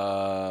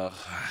 I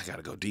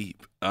gotta go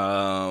deep.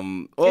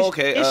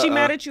 Okay. Is she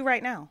mad at you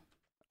right now?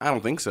 I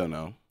don't think so.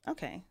 No.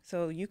 Okay,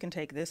 so you can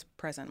take this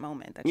present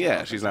moment. That your Yeah,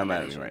 girlfriend's she's not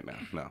mad at me you. right now.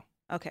 No.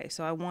 Okay,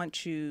 so I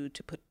want you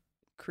to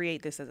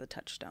create this as a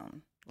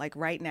touchstone. Like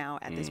right now,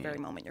 at this very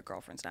moment, your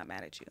girlfriend's not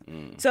mad at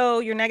you. So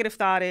your negative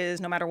thought is,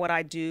 no matter what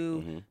I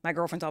do, my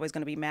girlfriend's always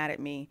going to be mad at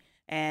me.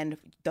 And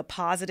the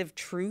positive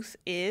truth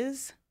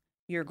is,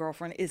 your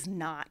girlfriend is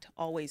not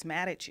always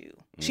mad at you.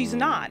 She's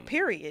not,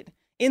 period.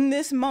 In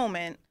this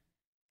moment,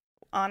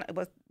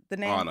 what's the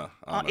name? Anna.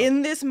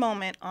 In this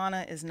moment,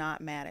 Anna is not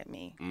mad at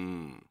me.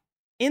 Mm.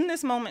 In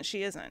this moment,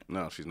 she isn't.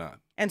 No, she's not.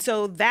 And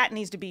so that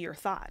needs to be your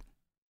thought.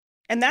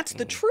 And that's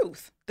the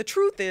truth. The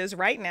truth is,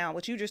 right now,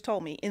 what you just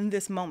told me, in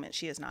this moment,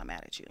 she is not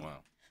mad at you. Wow.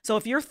 So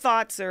if your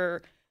thoughts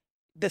are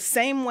the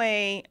same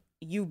way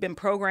you've been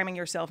programming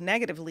yourself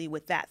negatively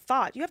with that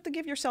thought, you have to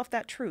give yourself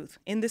that truth.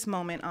 In this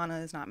moment, Anna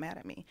is not mad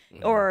at me.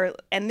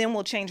 And then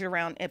we'll change it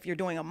around. If you're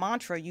doing a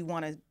mantra, you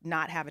want to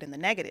not have it in the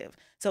negative.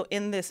 So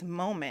in this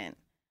moment,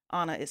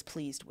 Anna is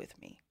pleased with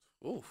me.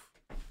 Oof.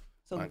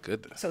 So, My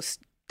goodness. so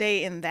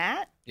stay in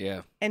that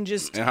Yeah. and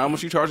just And how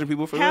much you charging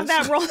people for have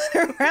this? that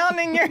rolling around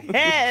in your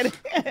head.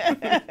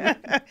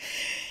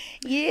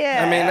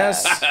 Yeah. I mean,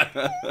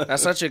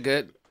 that's such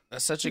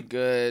a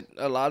good,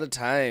 a lot of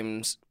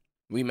times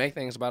we make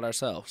things about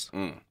ourselves.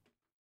 Mm.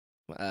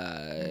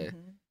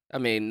 I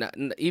mean,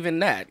 even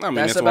that, I mean,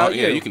 that's it's about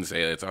you. Yeah, you can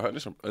say it. It's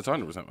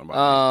 100%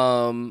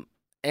 about me.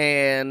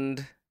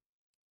 And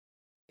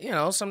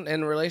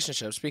in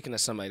relationships, speaking to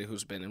somebody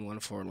who's been in one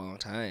for a long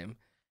time,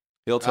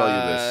 He'll tell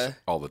you this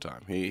all the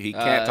time. He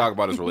can't talk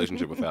about his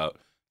relationship without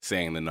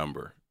saying the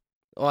number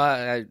Well,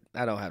 I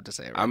don't have to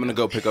say it. Right I'm gonna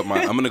go pick up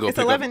my. I'm gonna go. It's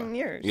pick 11 up,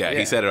 years. Yeah, Yeah.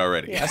 he said it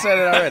already. I said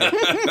it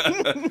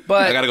already.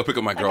 But I gotta go pick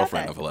up my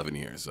girlfriend that. of 11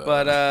 years. So.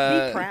 But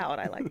Be proud.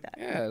 I like that.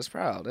 yeah, it's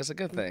proud. That's a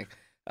good thing.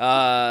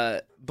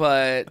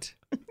 But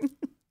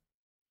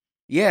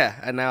yeah,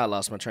 and now I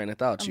lost my train of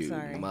thought. I'm You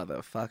sorry.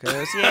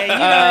 motherfuckers.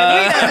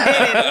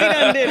 Yeah, we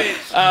done did it.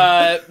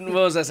 What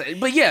was I saying?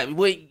 But yeah,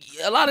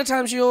 a lot of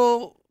times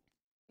you'll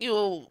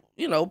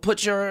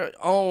put your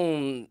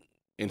own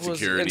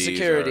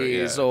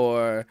insecurities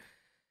or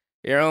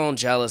your own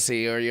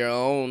jealousy or your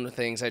own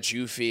things that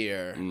you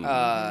fear.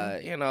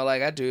 Mhm.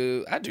 Like I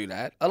do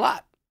that a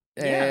lot,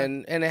 Yeah.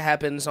 and it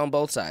happens on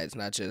both sides,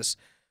 not just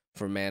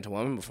from man to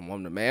woman, but from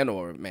woman to man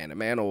or man to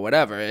man or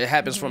whatever. It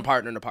happens from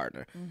partner to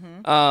partner.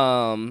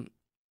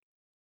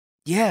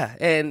 Yeah,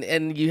 and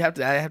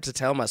I have to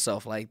tell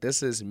myself like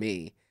this is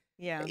me,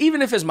 Yeah.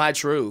 even if it's my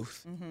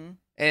truth. Mm-hmm.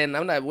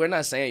 And we're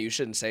not saying you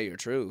shouldn't say your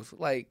truth.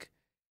 Like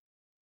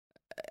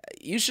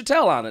you should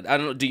tell on it. I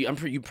don't know. Do you?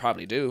 You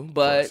probably do,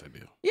 but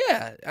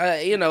yeah,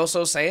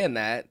 so saying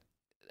that,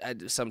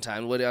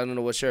 sometimes I don't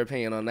know what's your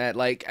opinion on that.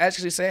 Like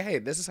actually say, hey,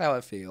 this is how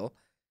I feel.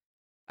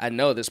 I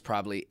know this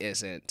probably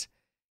isn't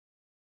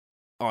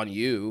on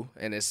you,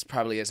 and this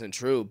probably isn't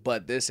true,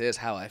 but this is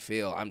how I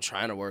feel. I'm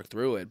trying to work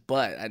through it,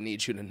 but I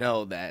need you to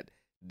know that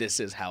this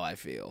is how I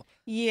feel.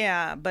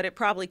 Yeah, but it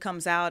probably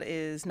comes out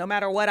is no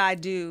matter what I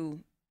do,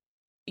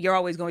 you're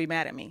always going to be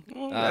mad at me.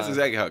 That's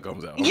exactly how it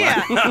comes out.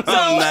 Yeah.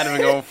 I'm not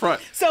even going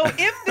front. So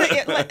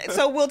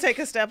so we'll take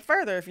a step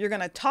further. If you're going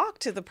to talk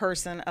to the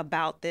person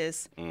about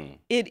this,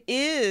 it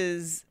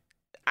is.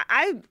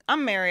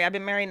 I'm married. I've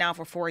been married now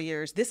for 4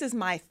 years. This is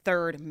my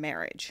third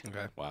marriage.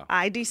 Okay. Wow.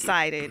 I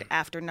decided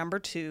after number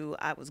 2,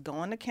 I was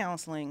going to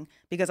counseling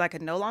because I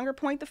could no longer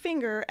point the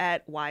finger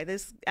at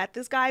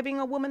this guy being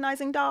a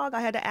womanizing dog.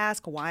 I had to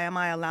ask, why am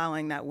I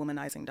allowing that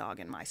womanizing dog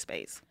in my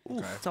space?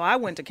 Okay. So I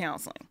went to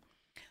counseling.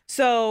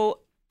 So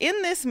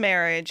in this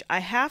marriage, I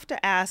have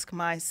to ask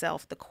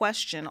myself the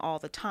question all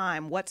the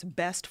time, what's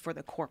best for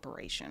the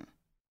corporation?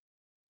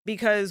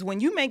 Because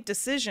when you make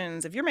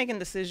decisions, if you're making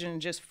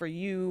decisions just for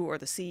you or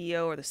the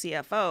CEO or the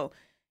CFO,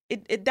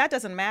 that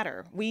doesn't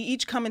matter. We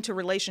each come into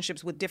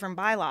relationships with different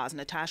bylaws.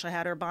 Natasha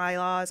had her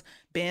bylaws,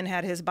 Ben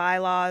had his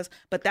bylaws,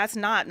 but that's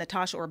not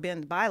Natasha or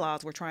Ben's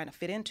bylaws we're trying to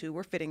fit into.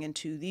 We're fitting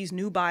into these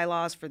new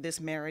bylaws for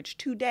this marriage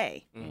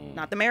today.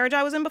 Not the marriage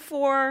I was in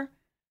before,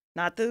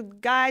 not the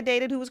guy I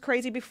dated who was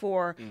crazy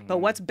before, but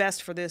what's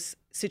best for this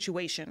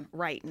situation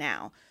right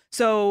now.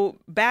 So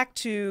back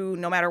to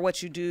no matter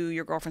what you do,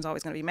 your girlfriend's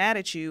always going to be mad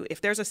at you. If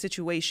there's a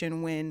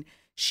situation when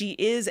she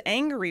is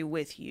angry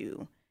with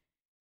you,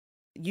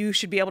 you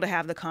should be able to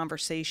have the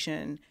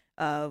conversation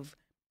of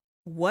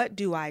what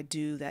do I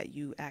do that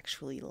you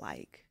actually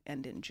like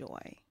and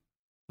enjoy?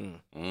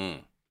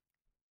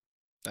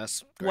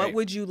 That's great. What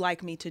would you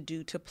like me to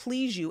do to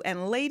please you?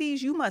 And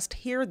ladies, you must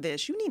hear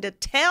this. You need to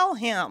tell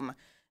him.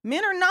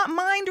 Men are not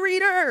mind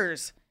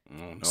readers.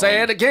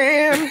 Say it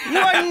again. You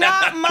are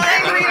not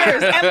mind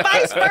readers, and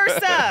vice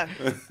versa.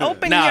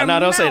 Open your mouth. No,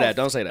 don't say that.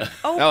 Don't say that.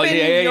 Open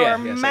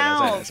your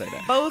mouth. Say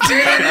that. Both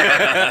men.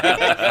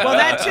 Well,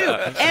 that too.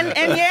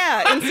 And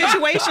yeah, in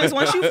situations,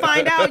 once you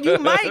find out, you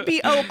might be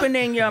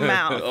opening your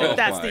mouth if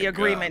that's the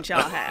agreement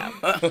y'all have.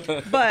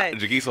 But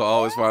Jaquise will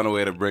always find a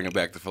way to bring it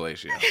back to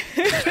fellatio.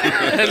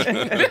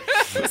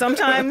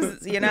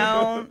 sometimes,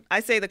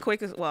 I say the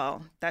quickest,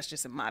 well, that's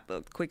just in my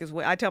book, the quickest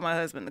way. I tell my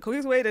husband, the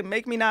quickest way to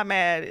make me not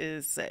mad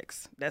is sex.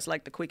 That's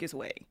like the quickest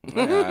way.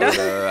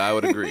 I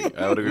would agree.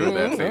 I would agree with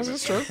that statement.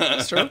 That's true.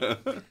 That's true.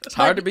 It's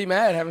hard to be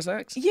mad having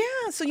sex. Yeah,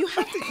 so you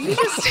have to,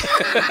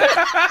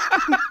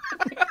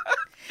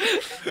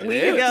 we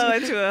could go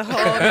into a whole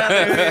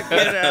other,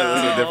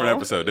 It's a different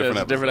episode.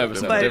 Different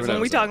episode. But when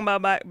we talking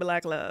about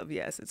black love,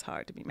 yes, it's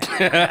hard to be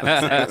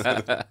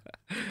mad.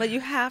 But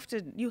you have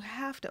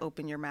to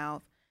open your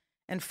mouth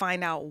and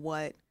find out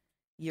what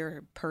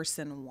your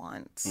person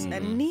wants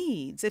and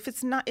needs. If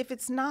it's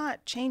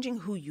not changing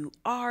who you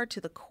are to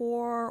the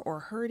core or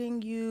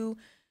hurting you,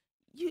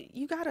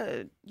 you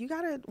gotta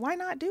why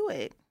not do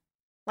it?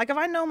 Like if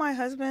I know my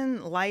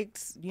husband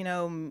likes,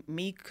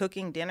 me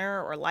cooking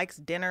dinner or likes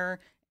dinner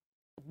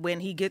when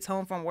he gets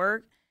home from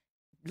work,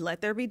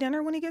 let there be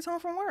dinner when he gets home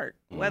from work.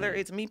 Whether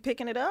it's me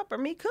picking it up or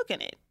me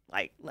cooking it,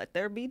 like let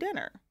there be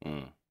dinner.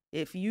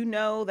 If you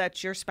know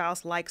that your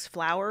spouse likes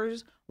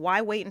flowers,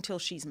 why wait until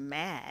she's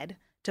mad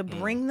to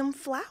bring them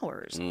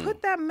flowers?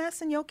 Put that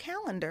mess in your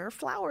calendar.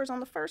 Flowers on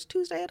the first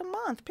Tuesday of the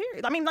month,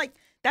 period. I mean, like,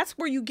 that's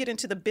where you get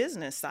into the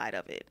business side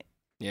of it.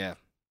 Yeah.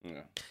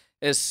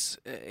 It's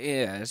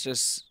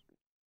just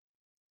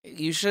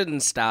you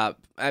shouldn't stop.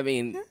 I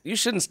mean, you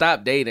shouldn't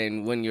stop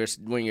dating when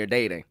you're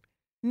dating.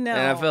 No.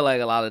 And I feel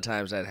like a lot of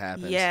times that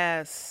happens.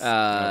 Yes.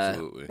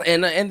 Absolutely.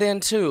 And then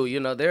too,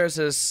 there's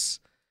this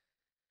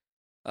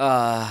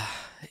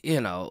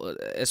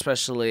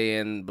especially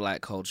in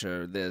Black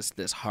culture, there's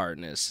this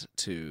hardness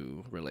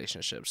to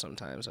relationships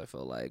sometimes, I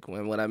feel like.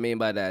 What I mean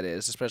by that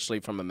is, especially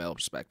from a male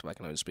perspective, I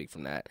can only speak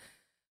from that,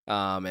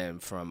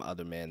 and from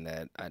other men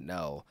that I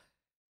know,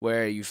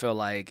 where you feel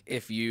like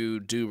if you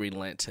do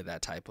relent to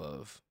that type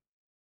of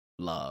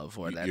love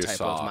or that You're type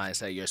soft. of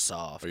mindset. You're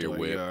soft Or you're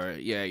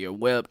whipped. you're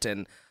whipped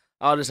and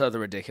all this other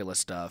ridiculous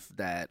stuff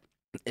that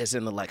is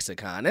in the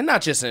lexicon, and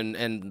not just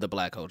in the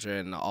Black culture,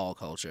 in all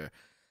culture.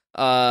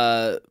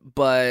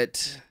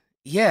 But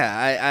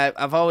yeah,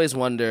 I've always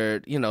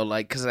wondered,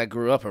 like, because I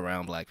grew up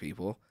around Black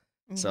people,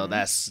 so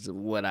that's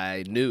what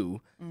I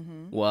knew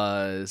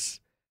was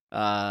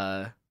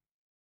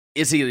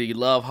it's either you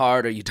love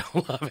hard or you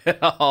don't love at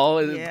all,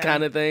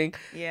 kind of thing.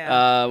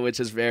 Yeah. Which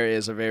is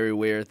a very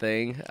weird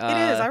thing.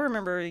 It is. I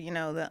remember,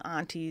 the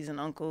aunties and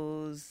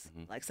uncles,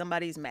 like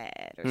somebody's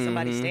mad or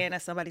somebody's staying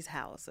at somebody's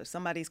house or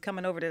somebody's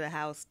coming over to the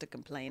house to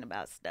complain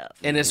about stuff.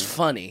 And it's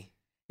funny.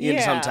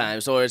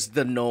 Sometimes, or it's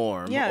the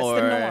norm. Yeah,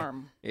 it's the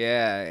norm.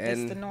 Yeah,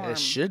 and the norm. it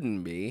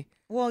shouldn't be.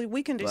 Well,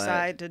 we can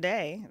decide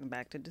today,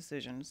 back to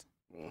decisions.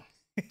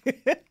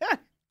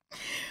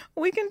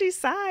 We can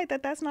decide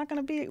that that's not going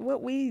to be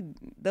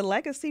the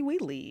legacy we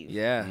leave.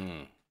 Yeah,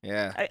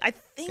 yeah. I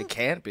think it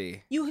can't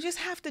be. You just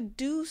have to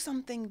do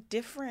something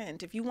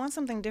different. If you want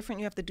something different,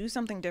 you have to do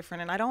something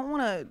different. And I don't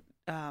want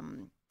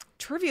to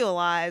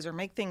trivialize or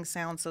make things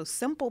sound so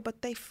simple,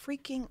 but they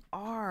freaking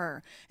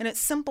are. And it's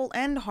simple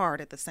and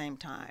hard at the same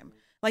time.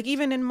 Like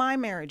even in my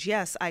marriage,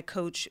 yes, I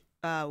coach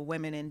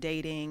women in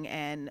dating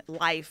and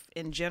life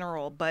in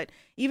general, but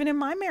even in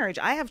my marriage,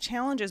 I have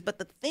challenges. But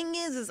the thing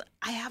is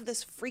I have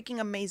this freaking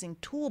amazing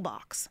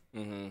toolbox.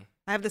 I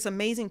have this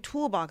amazing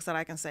toolbox that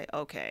I can say,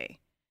 okay,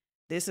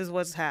 this is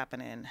what's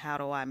happening. How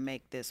do I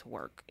make this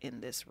work in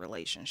this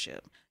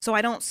relationship? So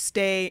I don't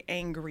stay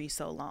angry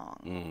so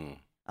long.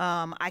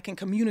 I can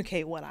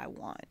communicate what I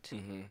want.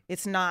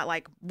 It's not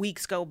like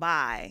weeks go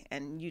by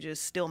and you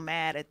just still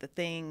mad at the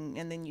thing,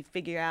 and then you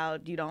figure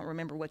out you don't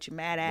remember what you're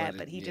mad at,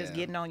 but he just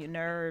getting on your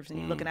nerves and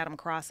you're looking at him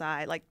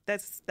cross-eyed. Like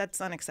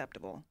that's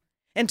unacceptable.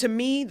 And to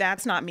me,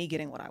 that's not me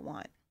getting what I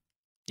want.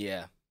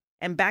 Yeah.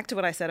 And back to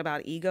what I said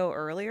about ego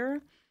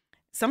earlier,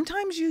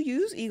 sometimes you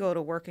use ego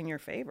to work in your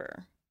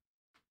favor.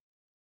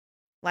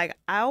 Like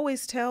I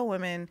always tell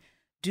women,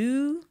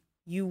 do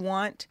you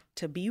want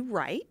to be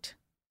right?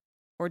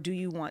 Or do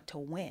you want to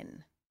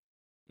win?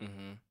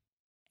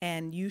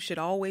 And you should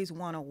always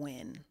want to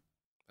win.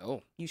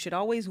 Oh. You should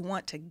always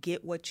want to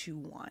get what you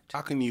want.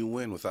 How can you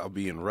win without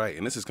being right?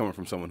 And this is coming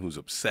from someone who's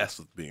obsessed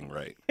with being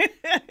right.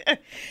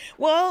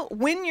 Well,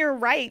 when you're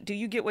right, do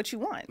you get what you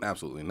want?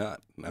 Absolutely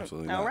not.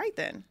 Absolutely not. All right,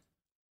 then.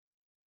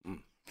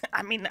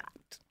 I mean,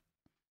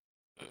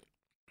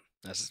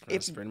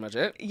 that's pretty much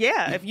it.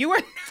 Yeah, if you were...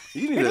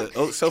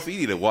 Sophie, you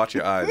need to watch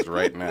your eyes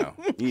right now.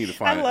 You need to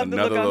find I love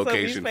another the look on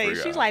location Sophie's for face.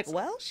 your She's eyes. like,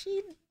 well,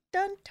 she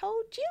done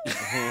told you.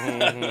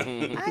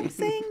 I'm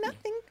saying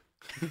nothing.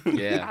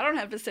 Yeah. I don't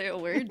have to say a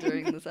word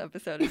during this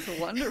episode. It's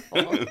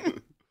wonderful.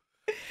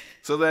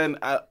 So then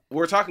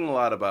we're talking a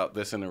lot about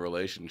this in a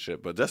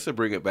relationship, but just to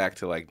bring it back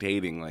to like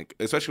dating, like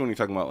especially when you're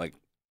talking about like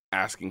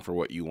asking for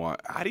what you want,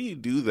 how do you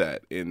do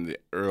that in the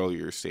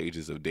earlier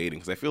stages of dating?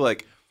 Because I feel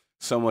like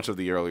so much of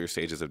the earlier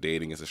stages of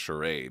dating is a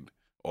charade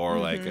or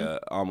like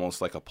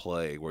almost like a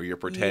play where you're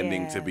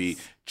pretending to be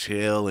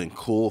chill and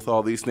cool with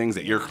all these things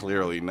that you're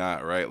clearly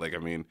not, right? Like, I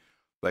mean,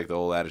 like the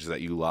old adage is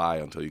that you lie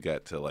until you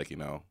get to like,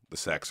 the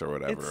sex or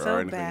whatever It's or so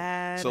anything.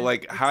 bad. So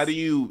like, how do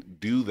you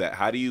do that?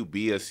 How do you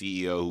be a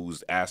CEO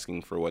who's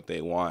asking for what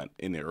they want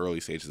in the early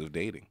stages of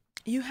dating?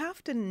 You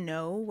have to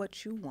know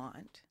what you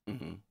want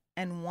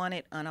and want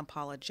it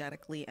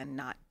unapologetically and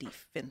not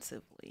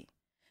defensively.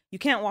 You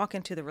can't walk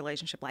into the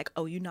relationship like,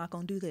 oh, you're not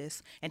going to do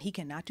this, and he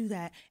cannot do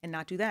that, and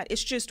not do that.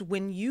 It's just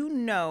when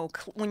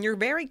when you're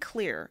very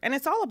clear, and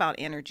it's all about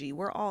energy.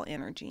 We're all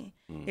energy.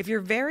 If you're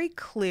very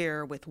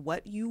clear with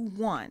what you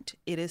want,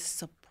 it is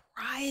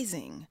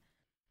surprising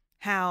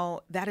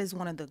how that is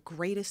one of the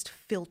greatest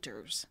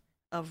filters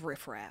of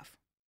riffraff.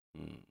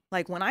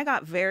 Like when I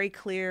got very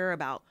clear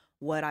about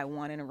what I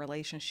want in a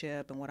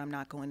relationship and what I'm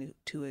not going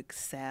to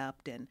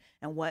accept and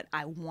what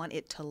I want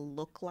it to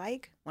look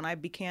like. When I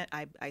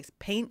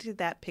painted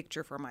that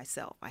picture for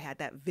myself. I had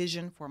that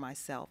vision for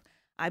myself.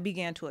 I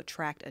began to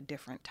attract a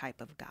different type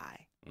of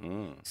guy.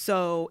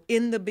 So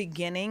in the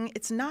beginning,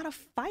 it's not a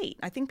fight.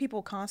 I think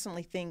people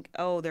constantly think,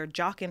 oh, they're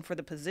jockeying for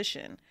the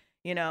position.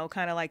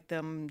 Kind of like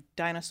them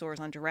dinosaurs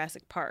on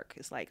Jurassic Park.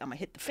 It's like, I'm going to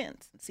hit the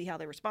fence and see how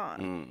they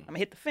respond. I'm going to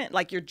hit the fence.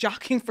 Like you're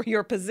jockeying for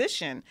your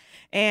position.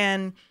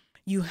 And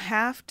you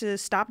have to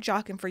stop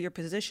jockeying for your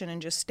position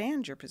and just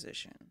stand your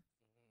position.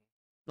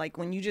 Like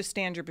when you just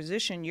stand your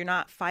position, you're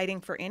not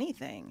fighting for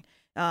anything.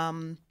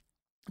 The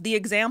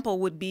example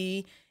would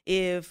be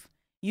if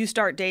you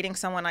start dating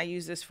someone. I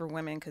use this for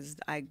women because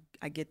I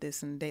get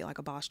this in Date Like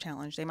a Boss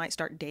Challenge. They might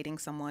start dating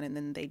someone and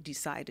then they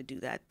decide to do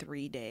that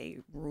 3-day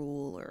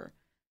rule or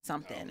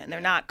something, and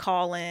they're not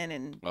calling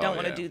and don't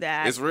want to do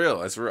that. It's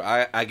real. It's real.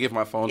 I give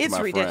my phone to my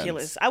friends. It's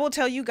ridiculous. I will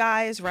tell you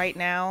guys right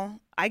now,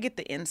 I get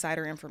the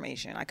insider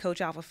information. I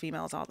coach alpha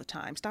females all the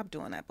time. Stop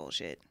doing that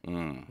bullshit.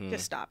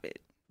 Just stop it.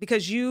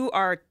 Because you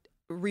are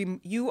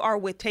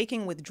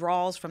taking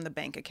withdrawals from the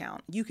bank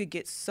account. You could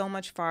get so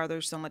much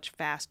farther, so much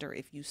faster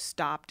if you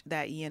stopped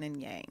that yin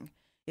and yang.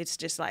 It's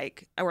just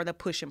like, or the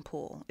push and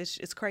pull.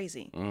 It's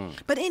crazy. Mm.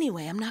 But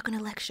anyway, I'm not going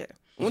to lecture.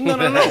 Well, no.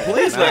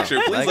 Please No, lecture.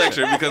 Please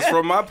lecture. lecture. Because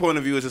from my point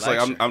of view, it's just like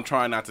Lecture. I'm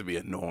trying not to be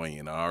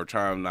annoying, or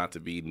trying not to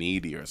be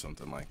needy or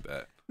something like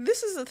that.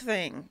 This is the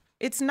thing.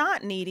 It's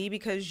not needy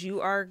because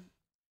you are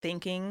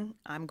thinking,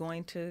 I'm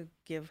going to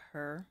give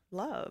her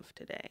love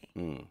today.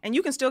 Mm. And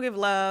you can still give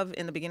love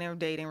in the beginning of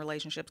dating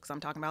relationships, because I'm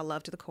talking about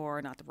love to the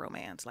core, not the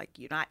romance. Like,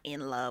 you're not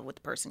in love with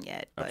the person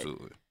yet, but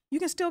Absolutely. you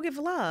can still give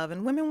love,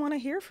 and women want to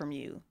hear from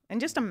you. And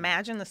just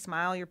imagine the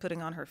smile you're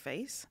putting on her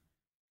face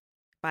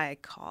by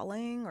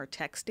calling or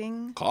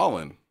texting.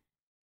 Calling.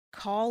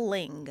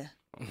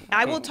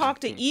 I will talk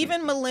to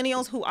even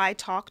millennials who I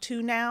talk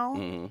to now.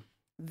 Mm-hmm.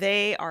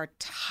 They are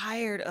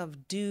tired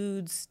of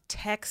dudes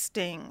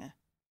texting.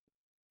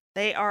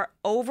 They are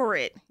over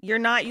it. You're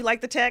not, you like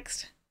the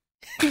text?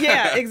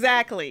 Yeah,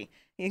 exactly.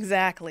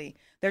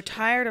 They're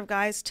tired of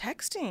guys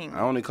texting. I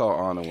only call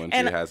Anna when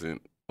And- she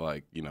hasn't,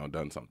 like,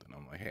 done something.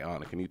 I'm like, hey,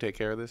 Anna, can you take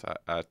care of this?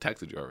 I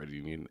texted you already.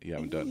 You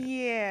haven't done it.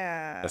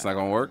 Yeah. That's not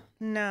going to work?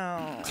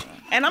 No.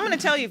 And I'm going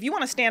to tell you, if you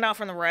want to stand out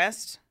from the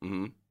rest,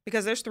 Mm-hmm.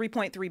 because there's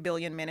 3.3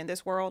 billion men in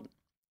this world,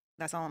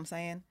 that's all I'm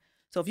saying.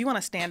 So if you want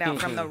to stand out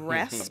from the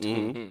rest,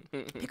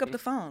 pick up the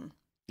phone.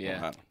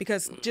 Yeah.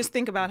 Because just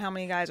think about how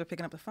many guys are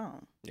picking up the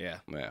phone. Yeah.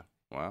 Yeah.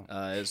 Wow.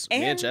 Me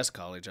and And- Jess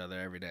call each other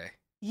every day.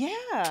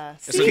 Yeah.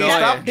 It's annoying.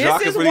 Stop this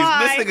jockeying is for these-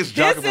 why, this nigga's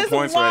jockeying for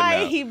points right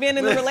why now. he been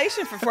in the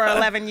relationship for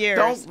 11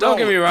 years. Don't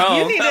get me wrong.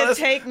 You need to this,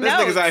 take this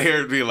notes. nigga's out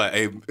here being like,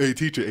 hey,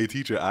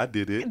 teacher, I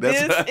did it.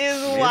 This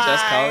is why.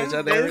 just call each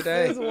other every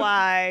day. This is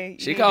why.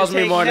 She you calls need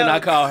to me more take than I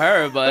notes. call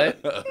her,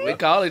 but we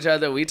call each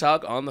other. We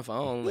talk on the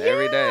phone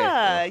every day.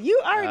 Yeah, you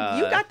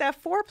got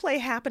that foreplay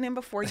happening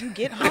before you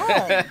get home.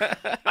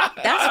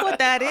 That's what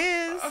that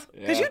is.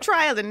 Because Yeah. you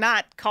try to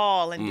not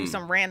call and do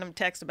some random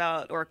text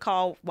about, or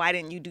call, why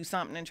didn't you do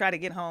something, and try to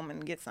get home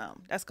and get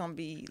some. That's gonna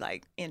be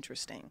like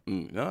interesting.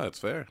 No, that's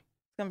fair. It's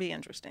gonna be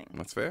interesting.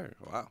 That's fair.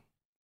 Wow.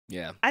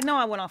 Yeah. I know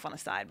I went off on a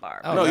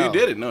sidebar. Oh, no, no. you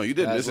did it. No, you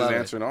did. I This is love it.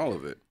 answering all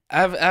of it. I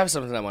have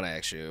something I want to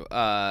ask you,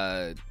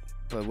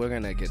 but we're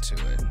going to get to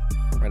it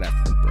right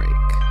after the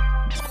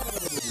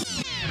break.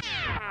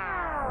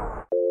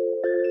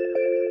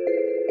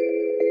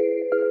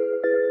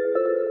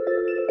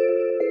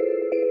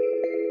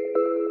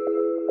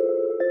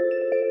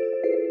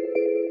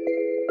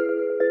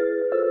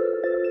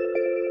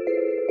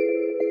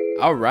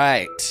 All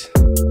right.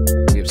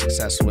 We've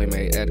successfully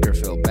made Edgar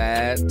feel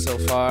bad so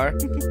far.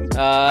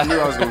 I knew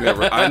I was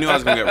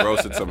gonna get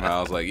roasted somehow.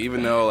 I was like,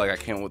 even though like I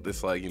came with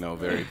this like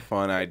very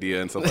fun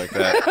idea and stuff like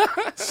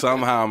that,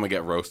 somehow I'm gonna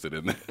get roasted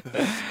in this.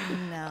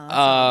 No. it's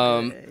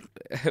all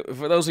good.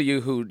 For those of you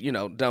who,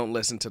 don't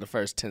listen to the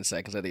first 10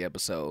 seconds of the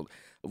episode,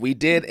 we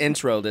did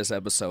intro this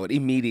episode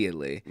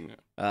immediately.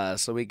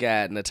 So we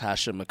got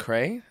Natasha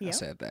McCrae. I Yep.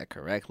 said that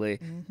correctly.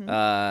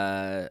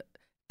 Mhm.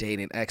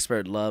 Dating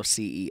expert, love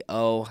CEO.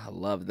 I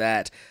love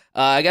that.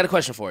 I got a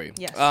question for you.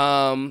 Yes.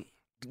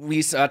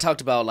 I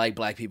talked about like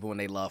black people when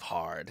they love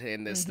hard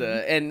and it's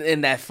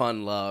and that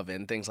fun love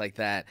and things like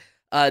that.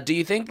 Do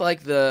you think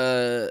like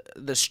the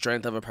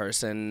strength of a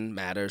person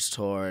matters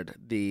toward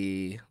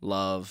the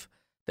love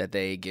that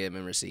they give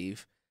and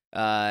receive?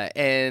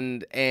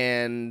 And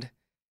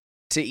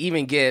to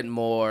even get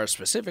more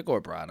specific or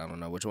broad, I don't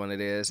know which one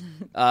it is,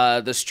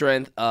 the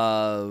strength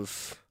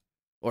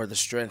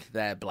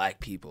that black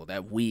people,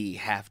 that we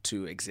have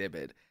to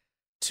exhibit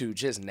to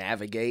just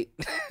navigate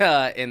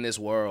in this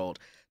world.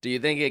 Do you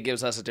think it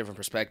gives us a different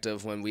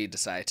perspective when we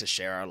decide to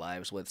share our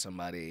lives with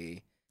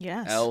somebody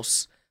Yes.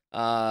 else?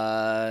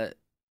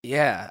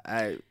 Yeah,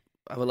 I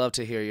would love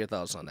to hear your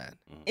thoughts on that.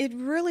 It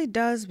really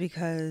does,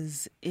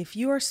 because if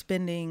you are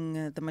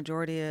spending the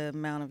majority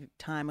amount of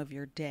time of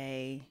your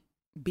day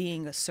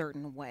being a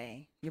certain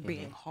way, you're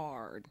being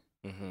hard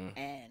Mm-hmm.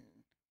 and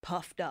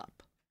puffed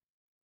up,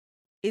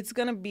 it's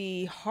going to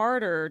be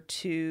harder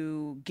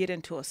to get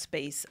into a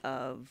space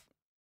of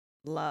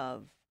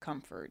love,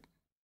 comfort.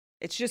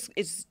 It's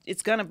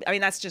going to, I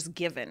mean, that's just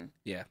given.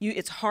 Yeah.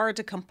 It's hard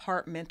to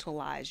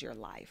compartmentalize your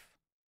life.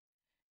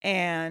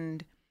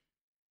 And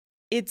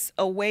it's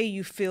a way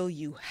you feel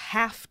you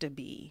have to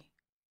be.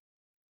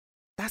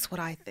 That's what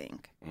I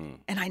think.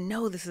 And I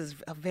know this is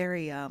a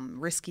very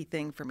risky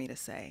thing for me to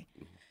say.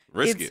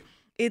 Risk it.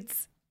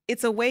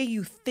 It's a way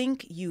you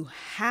think you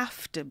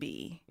have to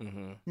be,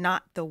 Mm-hmm.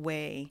 not the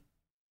way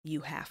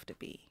you have to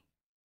be.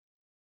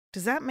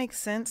 Does that make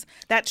sense?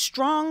 That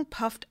strong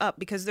puffed up,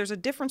 because there's a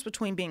difference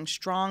between being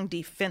strong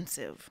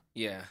defensive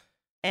Yeah.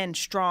 and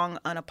strong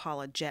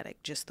unapologetic,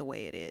 just the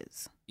way it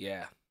is.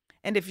 Yeah.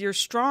 And if you're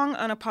strong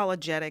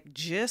unapologetic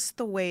just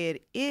the way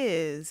it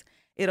is,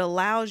 it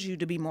allows you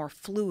to be more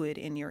fluid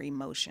in your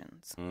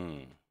emotions.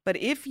 But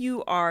if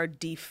you are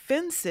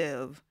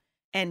defensive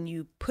and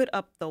you put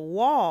up the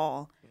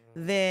wall,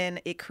 then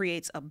it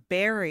creates a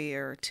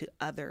barrier to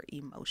other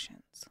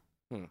emotions.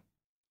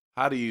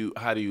 How do you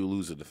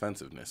lose the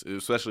defensiveness?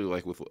 Especially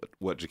like with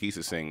what Jaquise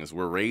is saying, is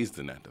we're raised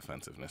in that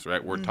defensiveness,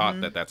 right? We're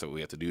taught that that's what we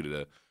have to do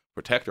to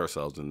protect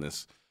ourselves in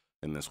this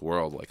in this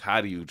world. Like,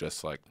 how do you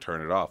just like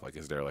turn it off? Like,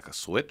 is there like a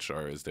switch,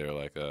 or is there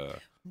like a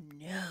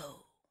No.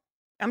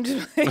 I'm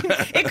just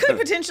it could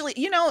potentially,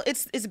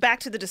 it's back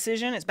to the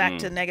decision. It's back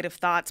to negative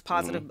thoughts,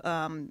 positive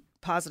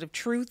positive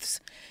truths.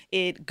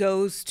 It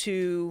goes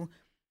to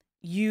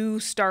you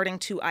starting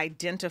to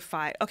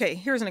identify. Okay,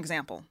 here's an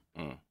example.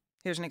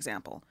 Here's an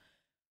example.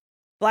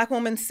 Black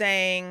woman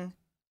saying,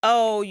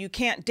 "Oh, you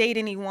can't date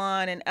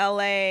anyone in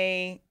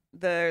LA.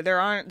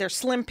 There's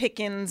slim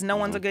pickings. No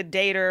one's a good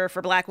dater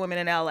for black women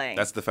in LA."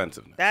 That's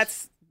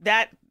defensiveness.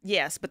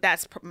 Yes, but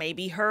that's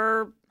maybe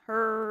her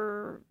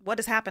what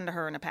has happened to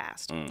her in the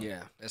past.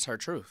 Yeah, it's her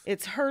truth.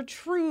 It's her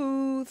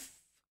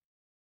truth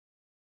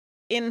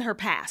in her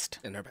past.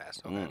 In her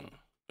past. Okay.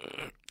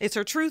 It's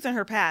her truth in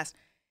her past.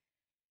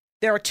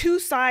 There are two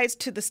sides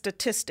to the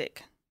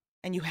statistic,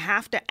 and you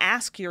have to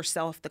ask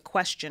yourself the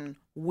question,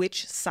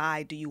 which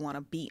side do you want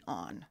to be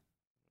on?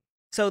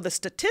 So the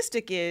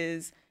statistic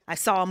is, I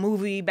saw a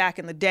movie back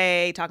in the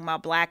day talking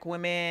about black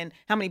women,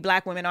 how many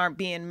black women aren't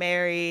being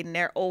married and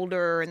they're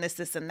older and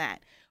this, and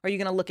that. Are you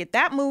going to look at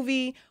that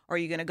movie, or are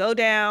you going to go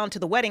down to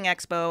the wedding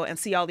expo and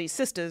see all these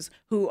sisters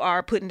who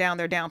are putting down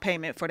their down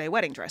payment for their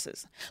wedding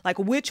dresses? Like,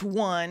 which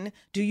one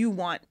do you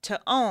want to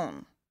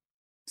own?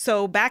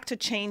 So back to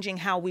changing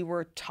how we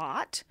were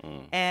taught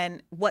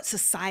and what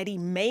society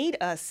made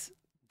us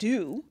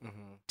do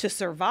to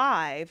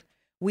survive,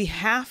 we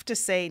have to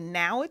say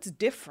now it's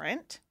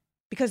different,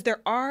 because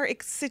there are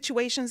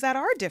situations that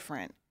are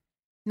different.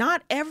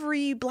 Not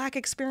every black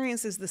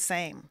experience is the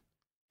same.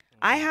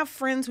 I have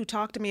friends who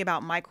talk to me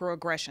about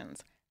microaggressions.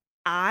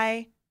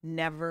 I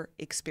never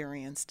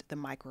experienced the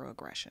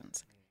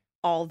microaggressions,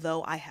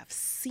 although I have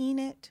seen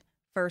it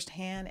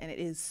firsthand, and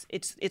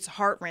it's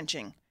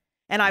heart-wrenching.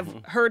 And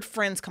I've heard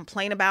friends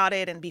complain about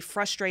it and be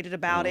frustrated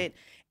about it,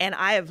 and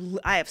I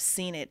have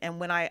seen it. And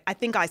when I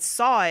think I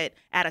saw it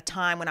at a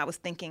time when I was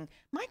thinking,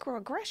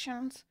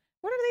 microaggressions?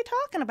 What are they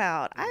talking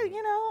about?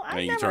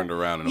 And you turned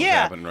around and it was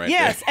happening right there.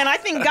 Yes, and I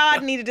think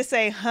God needed to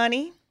say,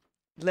 honey,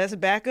 let's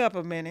back up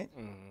a minute,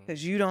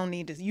 because you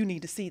need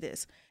to see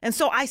this. And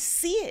so I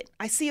see it.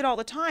 I see it all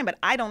the time, but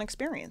I don't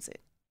experience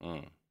it.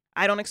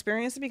 I don't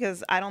experience it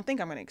because I don't think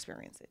I'm going to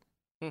experience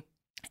it.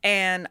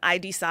 And I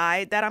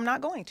decide that I'm not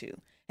going to.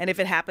 And if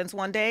it happens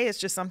one day, it's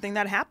just something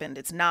that happened.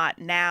 It's not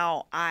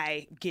now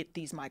I get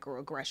these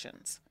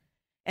microaggressions.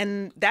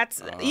 And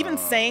that's even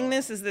saying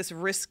this is this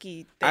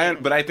risky thing.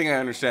 But I think I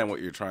understand what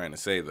you're trying to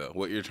say, though.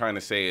 What you're trying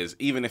to say is,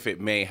 even if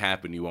it may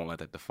happen, you won't let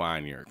that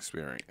define your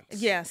experience.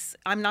 Yes,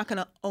 I'm not going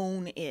to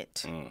own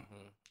it.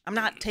 I'm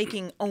not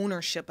taking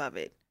ownership of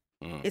it.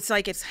 It's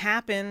like it's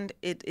happened.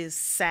 It is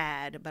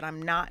sad, but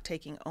I'm not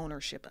taking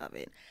ownership of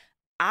it.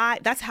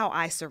 That's how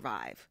I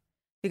survive.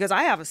 Because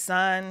I have a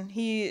son.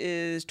 He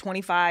is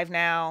 25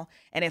 now.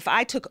 And if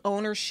I took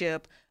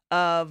ownership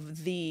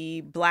of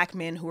the black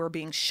men who are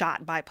being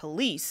shot by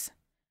police,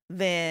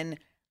 then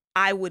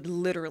I would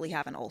literally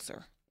have an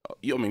ulcer.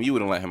 You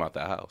wouldn't let him out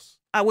the house.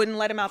 I wouldn't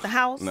let him out the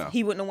house. No.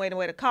 He wouldn't have went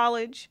away to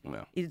college.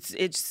 No.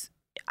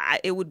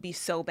 It would be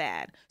so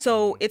bad.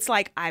 So it's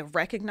like I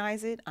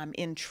recognize it. I'm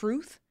in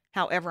truth.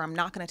 However, I'm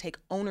not going to take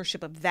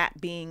ownership of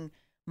that being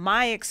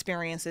my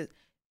experiences.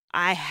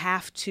 I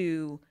have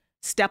to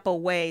step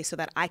away so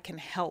that I can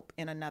help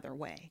in another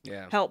way.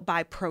 Yeah. Help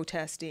by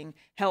protesting,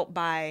 help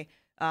by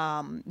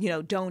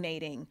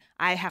donating.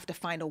 I have to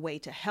find a way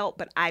to help,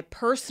 but I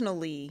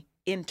personally,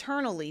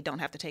 internally, don't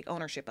have to take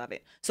ownership of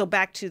it. So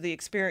back to the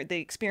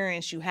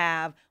experience you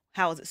have,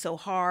 how is it so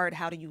hard?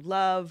 How do you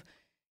love?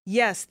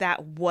 Yes,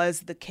 that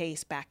was the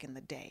case back in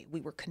the day. We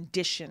were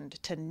conditioned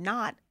to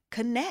not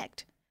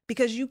connect,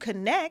 because you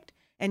connect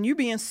and you're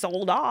being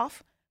sold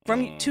off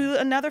to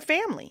another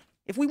family.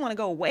 If we want to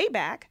go way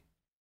back.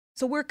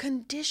 So we're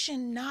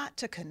conditioned not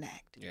to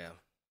connect. Yeah.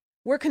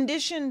 We're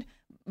conditioned,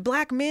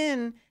 black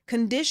men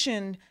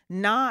conditioned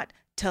not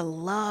to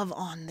love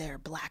on their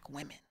black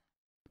women.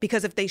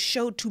 Because if they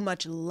showed too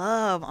much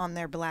love on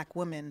their black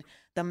women,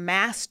 the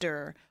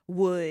master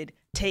would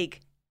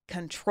take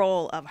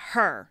control of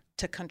her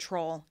to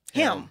control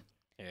him.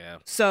 Yeah.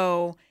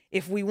 So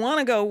if we want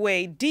to go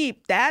way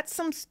deep, that's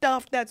some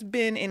stuff that's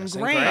been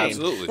ingrained.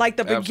 Absolutely. Like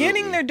the beginning,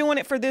 Absolutely. they're doing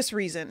it for this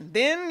reason.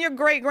 Then your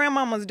great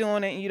grandmama's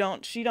doing it,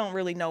 and she don't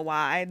really know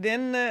why.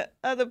 Then the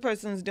other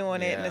person's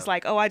doing it, and it's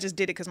like, oh, I just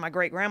did it because my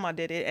great grandma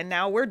did it, and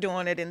now we're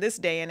doing it in this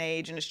day and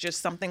age, and it's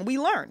just something we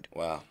learned.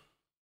 Wow.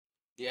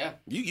 Yeah.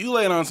 You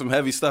laying on some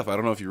heavy stuff. I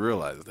don't know if you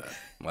realize that.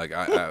 Like,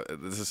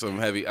 this is some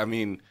heavy.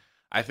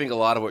 I think a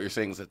lot of what you're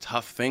saying is a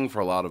tough thing for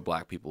a lot of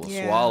black people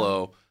to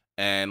swallow,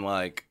 and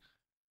like.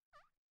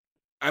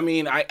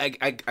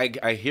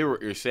 I hear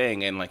what you're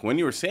saying, and like when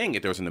you were saying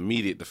it, there was an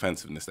immediate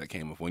defensiveness that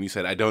came up. When you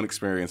said, I don't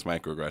experience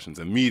microaggressions,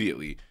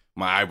 immediately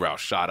my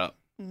eyebrows shot up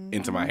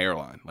into my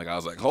hairline. Like, I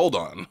was like, hold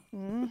on.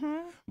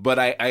 But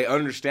I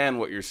understand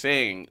what you're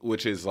saying,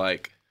 which is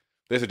like,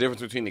 there's a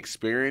difference between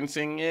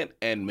experiencing it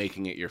and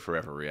making it your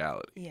forever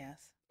reality.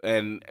 Yes.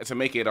 And to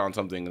make it on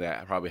something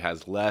that probably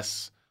has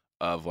less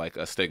of like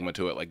a stigma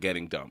to it, like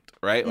getting dumped,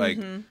 right? Like,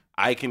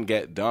 I can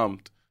get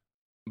dumped,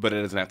 but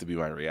it doesn't have to be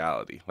my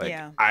reality.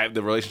 Like,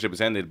 the relationship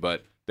has ended,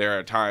 but there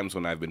are times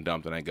when I've been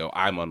dumped and I go,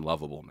 I'm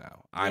unlovable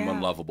now. I'm Yeah.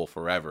 unlovable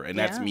forever. And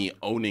that's Yeah. me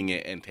owning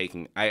it and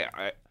taking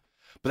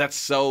but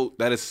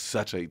that is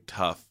such a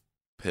tough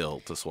pill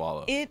to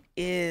swallow. It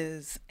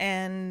is,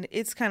 and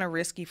it's kind of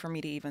risky for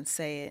me to even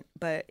say it,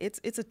 but it's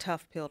a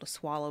tough pill to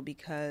swallow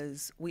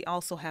because we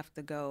also have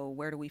to go,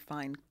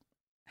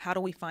 how do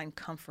we find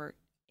comfort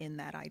in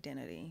that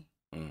identity?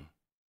 Mm.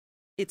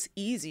 It's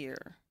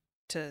easier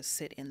to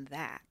sit in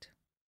that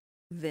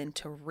than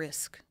to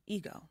risk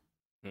ego.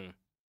 Mm.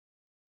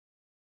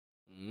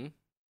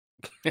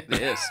 It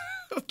is.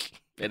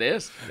 It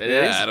is. It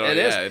Yeah,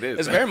 is. it is.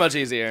 It's very much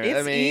easier. It's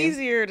I mean,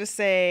 easier to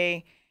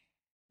say,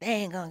 they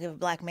ain't gonna give a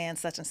black man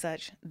such and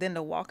such, than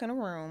to walk in a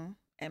room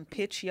and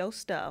pitch your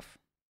stuff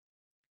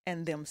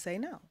and them say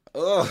no.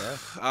 Ugh.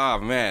 Oh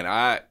man,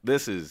 I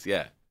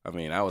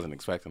wasn't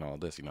expecting all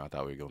this. I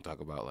thought we were gonna talk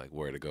about like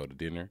where to go to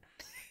dinner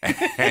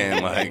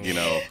and like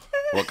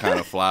what kind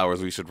of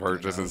flowers we should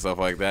purchase and stuff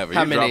like that. But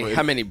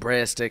how many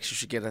breadsticks you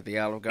should get at the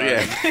Olive Garden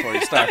Yeah. before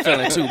you start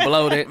feeling too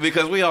bloated?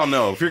 Because we all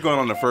know if you're going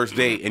on the first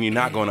date and you're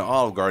not going to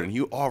Olive Garden,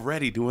 you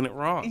already doing it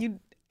wrong.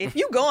 If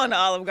you going to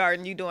Olive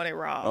Garden, you doing it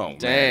wrong. Oh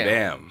Damn.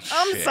 damn!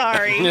 I'm Shit.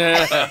 sorry.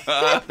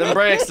 Them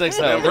breadsticks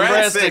though. Them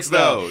breadsticks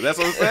though. That's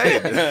what I'm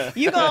saying.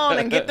 You go on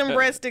and get them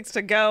breadsticks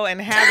to go and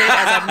have it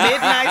as a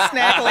midnight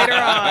snack later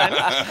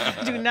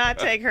on. Do not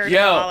take her to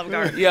Olive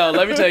Garden. Yo,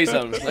 let me tell you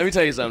something.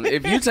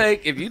 If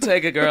you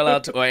take a girl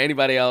out or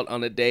anybody out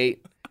on a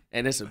date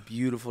and it's a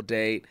beautiful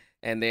date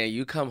and then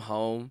you come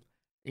home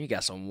and you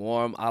got some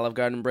warm Olive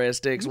Garden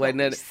breadsticks waiting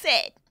at it.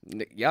 Set.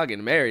 Y'all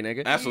getting married,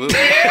 nigga. Absolutely. But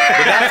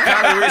that's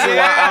kind of the reason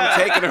why I'm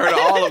taking her to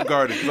Olive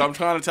Garden because I'm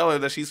trying to tell her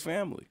that she's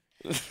family.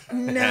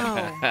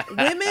 No.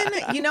 Women,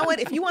 you know what?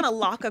 If you want to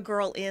lock a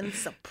girl in,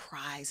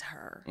 surprise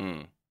her.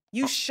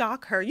 You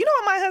shock her. You know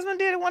what my husband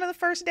did at one of the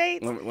first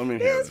dates? Let me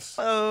hear this.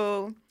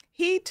 Oh,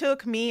 he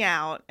took me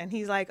out and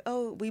he's like,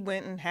 oh, we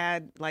went and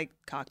had like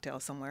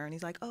cocktails somewhere. And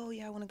he's like, oh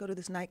yeah, I want to go to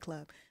this nightclub.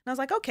 And I was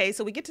like, okay.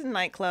 So we get to the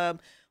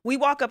nightclub. We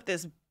walk up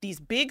these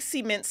big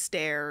cement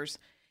stairs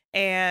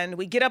and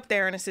we get up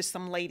there and it's just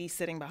some lady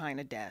sitting behind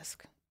a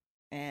desk.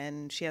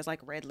 And she has like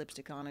red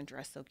lipstick on and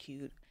dressed so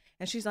cute.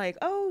 And she's like,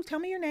 oh, tell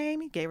me your name.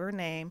 He gave her a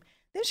name.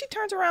 Then she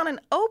turns around and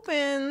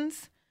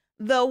opens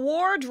the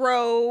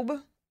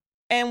wardrobe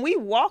and we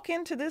walk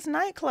into this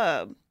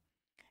nightclub.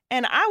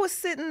 And I was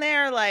sitting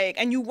there like,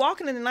 and you walk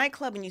into the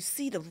nightclub and you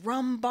see the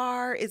rum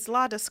bar. It's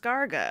La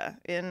Descarga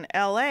in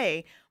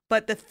LA.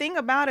 But the thing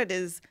about it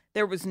is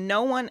there was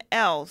no one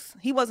else.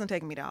 He wasn't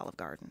taking me to Olive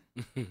Garden.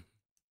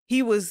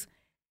 He was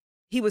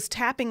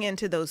tapping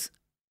into those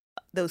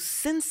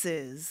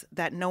senses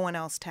that no one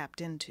else tapped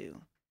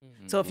into.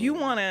 So if you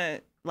want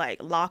to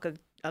like lock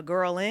a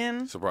girl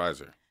in, Surprise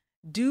her.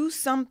 do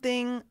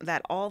something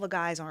that all the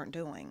guys aren't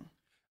doing.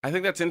 I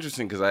think that's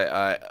interesting because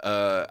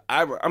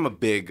I'm a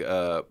big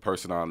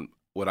person on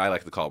what I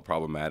like to call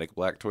problematic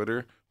Black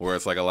Twitter, where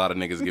it's like a lot of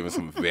niggas giving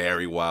some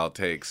very wild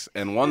takes.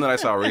 And one that I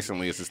saw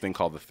recently is this thing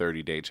called the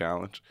 30-day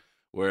challenge,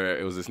 where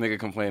it was this nigga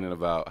complaining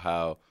about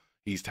how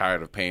he's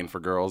tired of paying for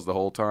girls the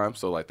whole time.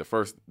 So like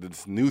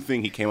this new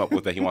thing he came up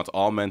with that he wants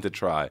all men to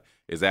try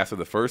is after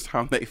the first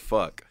time they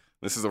fuck,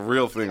 this is a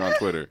real thing on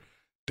Twitter,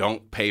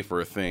 don't pay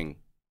for a thing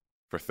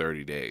for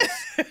 30 days.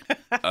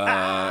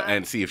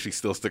 And see if she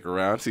still stick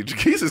around. See,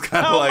 Jaquise is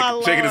kind of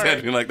like shaking his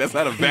head being like, that's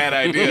not a bad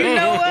idea. You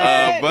know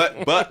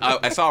what? But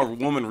I saw a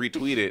woman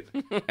retweet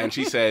it and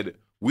she said,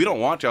 we don't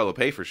want y'all to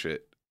pay for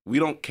shit. We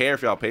don't care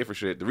if y'all pay for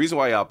shit. The reason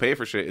why y'all pay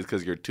for shit is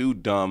because you're too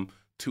dumb,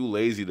 too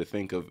lazy to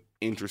think of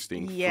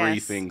interesting free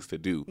things to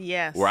do.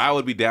 Yes. Where I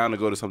would be down to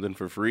go to something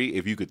for free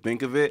if you could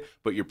think of it,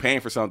 but you're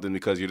paying for something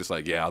because you're just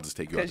like, yeah, I'll just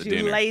take you out to Because you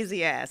dinner.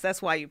 lazy ass.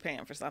 That's why you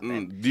paying for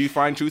something. Do you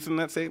find truth in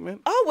that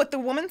statement? Oh, what the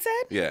woman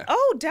said? Yeah.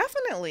 Oh,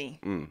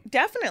 definitely.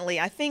 Definitely.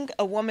 I think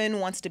a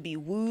woman wants to be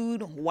wooed,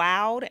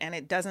 wowed, and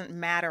it doesn't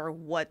matter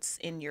what's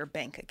in your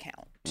bank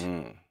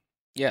account.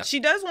 Yeah.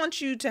 She does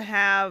want you to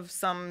have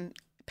some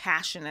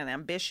passion and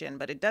ambition,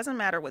 but it doesn't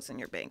matter what's in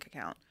your bank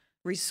account.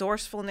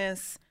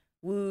 Resourcefulness,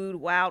 wooed,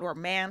 wowed,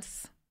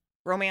 romance.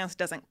 Romance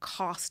doesn't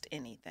cost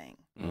anything.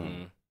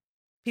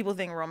 People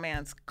think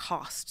romance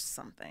costs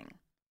something.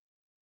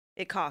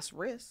 It costs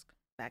risk.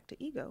 Back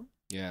to ego.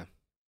 Yeah.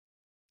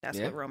 That's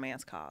Yeah. what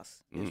romance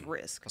costs, is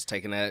risk. I was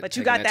taking that. But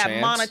you taking got that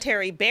chance.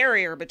 monetary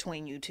barrier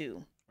between you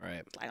two.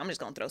 Right. Like, I'm just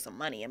going to throw some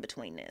money in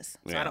between this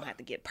so Yeah. I don't have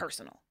to get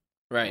personal.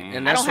 Right.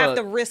 And I that's don't have what-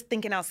 to risk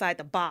thinking outside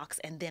the box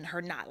and then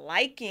her not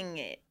liking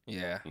it.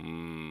 Yeah.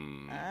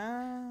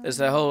 Ah. It's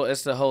the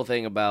whole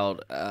thing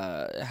about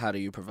how do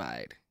you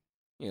provide?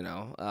 You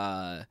know,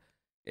 a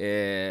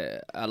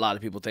lot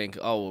of people think,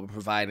 oh, well,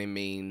 providing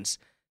means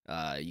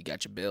you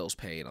got your bills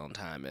paid on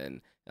time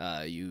and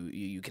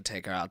you can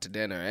take her out to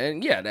dinner,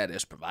 and yeah, that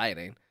is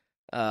providing.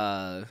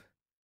 But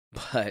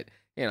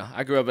you know,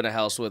 I grew up in a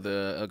house with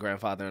a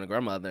grandfather and a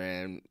grandmother,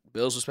 and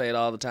bills was paid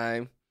all the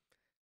time,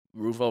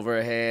 roof over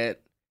her head.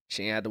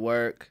 She ain't had to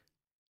work.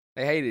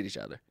 They hated each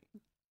other.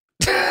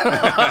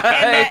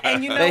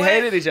 And you know they what?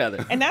 hated each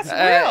other, And that's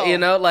real. you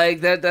know,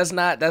 like that's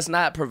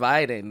not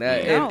providing.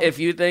 No. If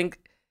you think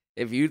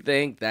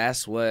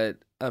that's what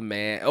a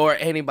man or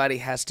anybody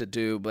has to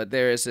do, but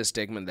there is this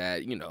stigma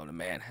that, the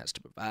man has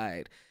to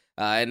provide.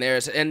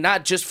 And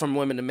not just from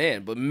women to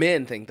men, but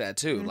men think that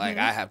too. Like,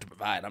 I have to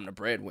provide. I'm the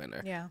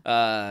breadwinner. Yeah.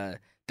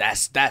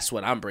 That's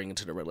what I'm bringing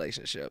to the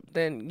relationship.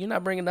 Then you're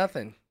not bringing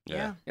nothing.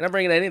 Yeah. You're not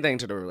bringing anything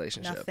to the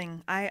relationship.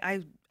 Nothing.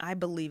 I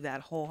believe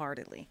that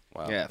wholeheartily.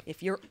 Wow. Yeah.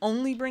 If you're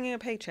only bringing a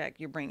paycheck,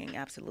 you're bringing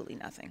absolutely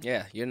nothing.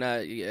 Yeah. You're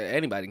not.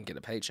 Anybody can get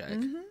a paycheck.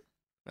 Mm-hmm.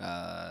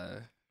 Yeah.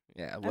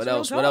 That's What real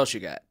else? talk. What else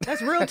you got?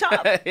 That's real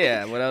talk.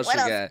 Yeah. What else you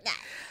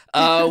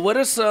got? What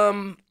are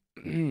some?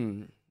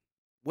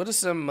 What are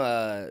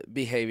some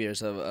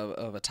behaviors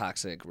of a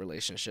toxic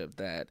relationship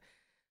that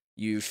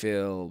you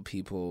feel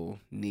people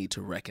need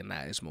to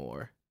recognize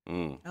more?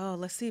 Oh,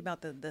 let's see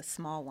about the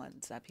small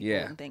ones that people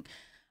Yeah. wouldn't think.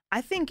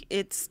 I think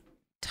it's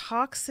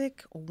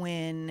toxic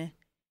when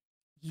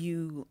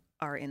you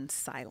are in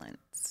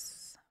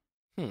silence.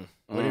 What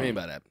do you mean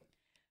by that?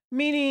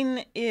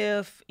 Meaning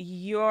if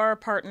your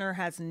partner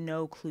has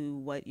no clue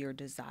what your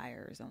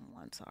desires and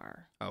wants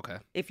are. Okay.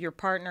 If your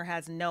partner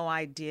has no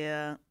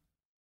idea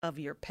of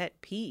your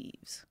pet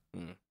peeves.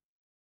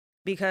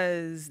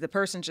 Because the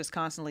person's just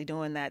constantly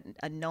doing that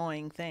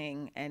annoying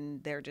thing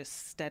and they're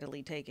just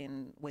steadily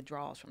taking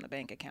withdrawals from the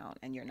bank account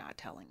and you're not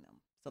telling them.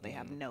 So they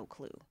have no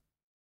clue.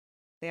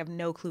 They have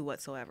no clue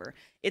whatsoever.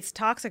 It's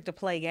toxic to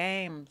play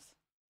games.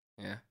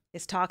 Yeah.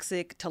 It's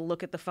toxic to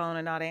look at the phone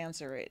and not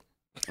answer it.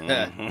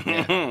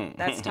 Yeah.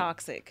 That's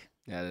toxic.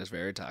 Yeah, that's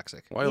very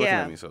toxic. Why are you looking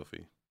Yeah. at me,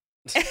 Sophie?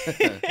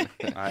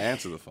 I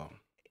answer the phone.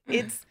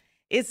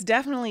 It's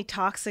definitely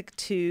toxic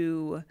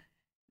to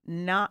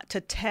not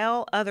to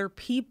tell other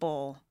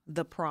people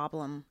the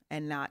problem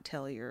and not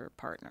tell your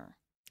partner.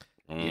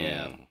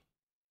 Yeah.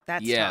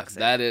 That's Yeah, toxic.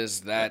 that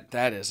is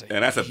a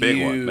And that's a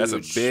big one. That's a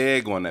huge-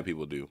 big one that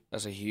people do.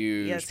 That's a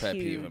huge Yeah, it's pet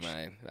peeve of huge.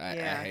 mine. I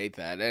Yeah. hate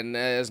that, and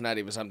it's not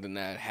even something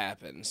that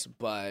happens.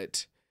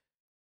 But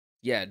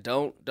yeah,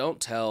 don't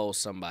tell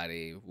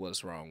somebody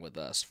what's wrong with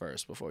us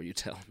first before you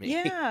tell me.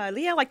 Yeah,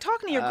 like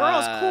talking to your girl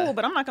is cool,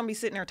 but I'm not gonna be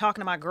sitting there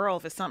talking to my girl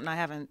if it's something I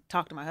haven't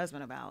talked to my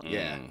husband about.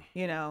 Yeah.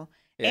 You know?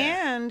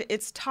 Yeah. And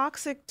it's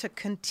toxic to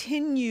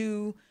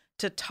continue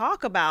to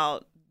talk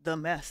about the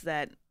mess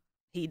that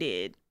he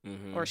did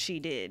Mhm. or she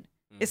did.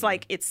 It's Mhm.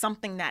 like it's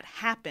something that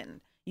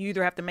happened. You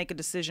either have to make a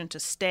decision to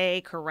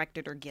stay, correct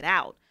it, or get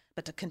out.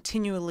 But to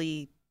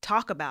continually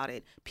talk about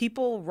it,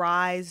 people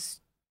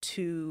rise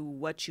to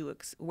what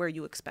where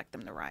you expect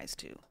them to rise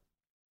to.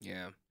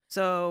 Yeah.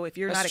 So if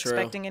you're That's not true.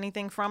 expecting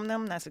anything from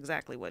them, that's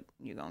exactly what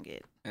you're gonna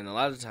get. And a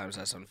lot of times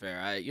that's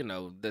unfair.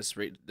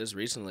 This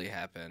recently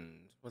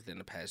happened within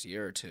the past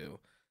year or two,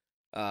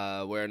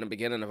 where in the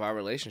beginning of our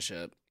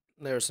relationship,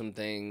 there were some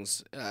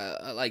things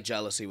like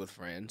jealousy with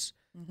friends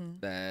Mm-hmm.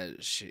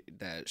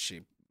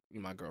 that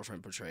my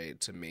girlfriend portrayed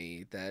to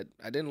me that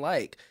I didn't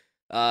like.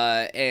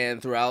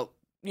 And throughout,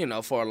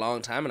 for a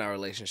long time in our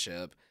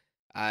relationship,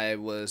 I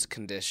was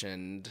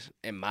conditioned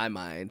in my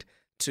mind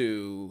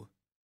to,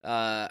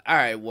 all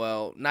right,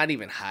 well, not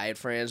even hide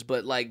friends,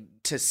 but like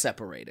to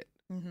separate it.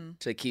 Mm-hmm.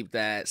 To keep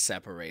that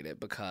separated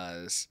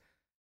because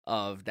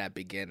of that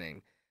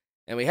beginning.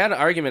 And we had an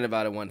argument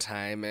about it one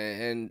time,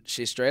 and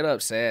she straight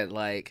up said,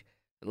 like,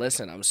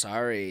 listen, I'm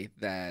sorry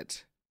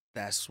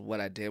that's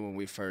what I did when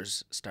we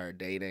first started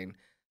dating.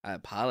 I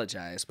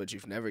apologize, but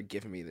you've never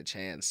given me the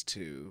chance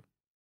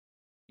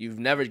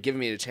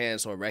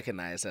or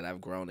recognized that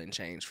I've grown and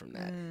changed from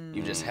that.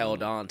 You've just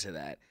held on to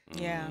that.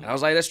 Yeah. And I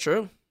was like, that's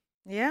true.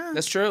 Yeah.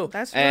 That's true.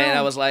 That's And I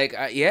real. was like,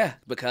 yeah,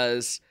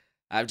 because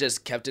I've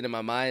just kept it in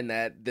my mind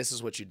that this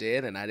is what you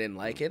did and I didn't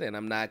like it, and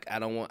I'm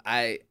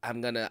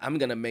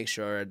gonna make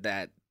sure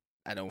that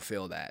I don't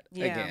feel that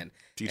again.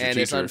 Teacher,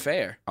 It's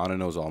unfair. Anna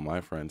knows all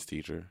my friends,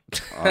 teacher.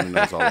 Anna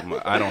knows all of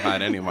my. I don't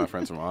hide any of my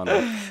friends from Anna.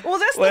 Well,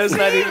 that's Well, the it's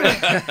not thing. even.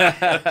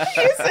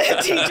 You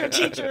said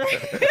teacher.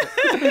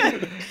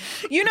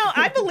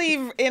 I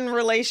believe in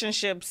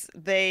relationships,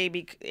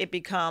 it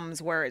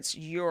becomes where it's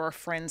your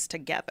friends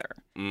together.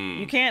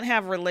 You can't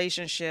have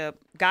relationship,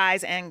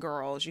 guys and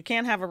girls. You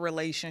can't have a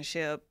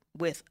relationship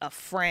with a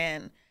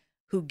friend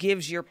who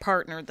gives your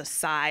partner the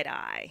side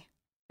eye.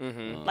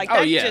 Mm-hmm. Like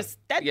Oh,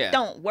 that yeah.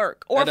 don't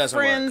work. Or That doesn't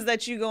friends work.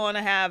 that you going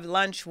to have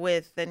lunch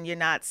with and you're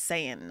not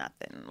saying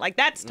nothing. Like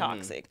that's Mm-hmm.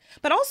 toxic.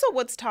 But also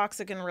what's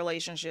toxic in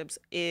relationships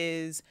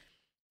is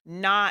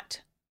not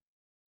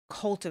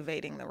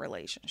cultivating the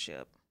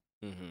relationship.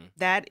 Mm-hmm.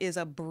 That is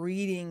a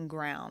breeding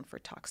ground for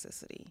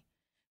toxicity.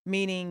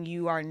 Meaning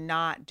you are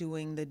not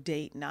doing the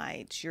date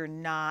nights. You're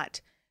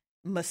not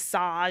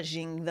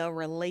massaging the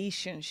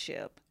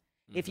relationship.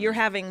 If you're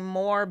having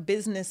more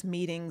business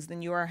meetings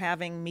than you are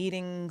having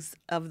meetings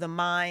of the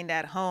mind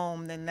at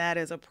home, then that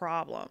is a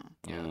problem.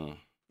 Yeah.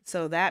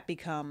 So that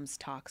becomes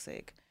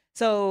toxic.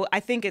 So I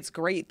think it's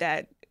great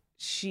that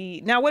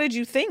now what did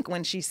you think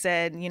when she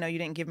said, you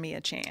didn't give me a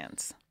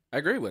chance? I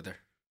agree with her.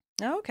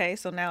 Okay,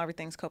 so now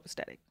everything's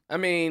copacetic. I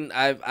mean,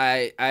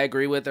 I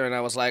agree with her, and I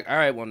was like, all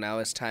right, well, now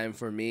it's time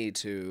for me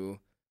to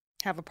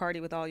Have a party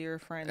with all your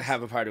friends.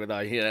 have a party with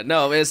all you.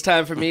 No, it's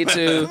time for me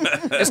to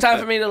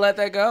let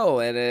that go,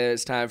 and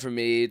it's time for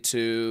me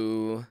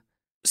to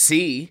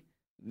see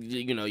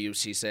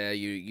she said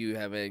you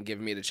haven't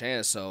given me the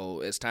chance,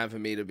 so it's time for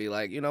me to be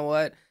like, you know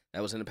what,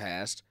 that was in the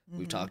past.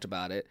 We've talked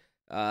about it.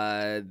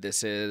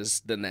 This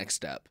is the next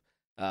step.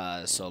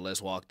 So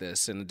let's walk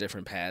this in a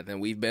different path,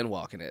 and we've been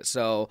walking it.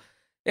 So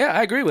yeah,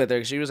 I agree with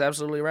her. She was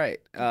absolutely right.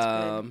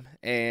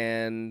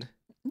 And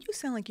you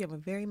sound like you have a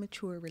very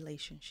mature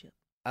relationship.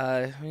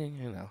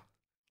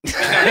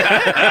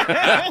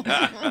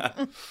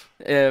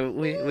 Yeah,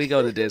 we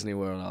go to Disney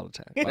World all the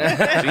time.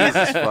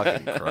 Jesus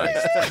fucking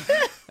Christ.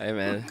 Hey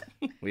man,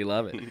 we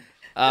love it.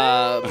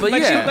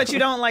 But you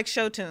don't like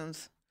show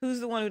tunes. Who's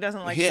the one who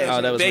doesn't like show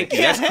tunes? that was Thank me.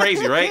 you. That's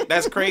crazy, right?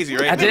 That's crazy,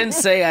 right? I didn't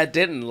say I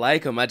didn't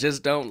like them. I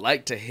just don't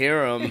like to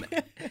hear them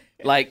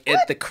like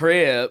at the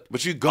crib.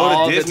 But you go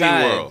all to the Disney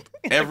time. World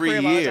every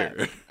crib all the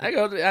year. I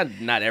go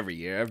not every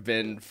year. I've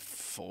been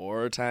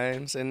 4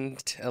 times in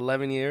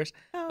 11 years.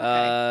 Oh,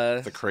 okay.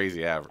 That's a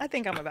crazy average. I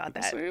think I'm about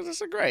that.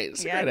 It's a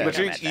great Yeah, I average. But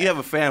I'm at you that. have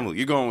a family.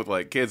 You're going with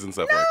like kids and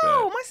stuff like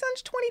No, that. my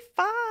son's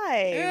 25.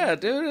 Yeah,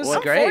 dude, it's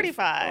I'm great.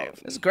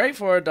 45. It's great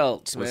for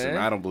adults, man. Listen,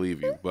 I don't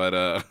believe you, but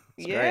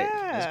It's great.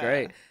 It's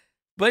great.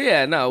 But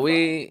yeah, no,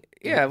 we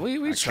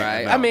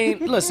try. no. I mean,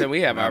 listen,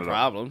 we have Not our at all.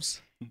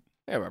 problems. We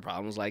have our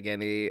problems like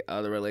any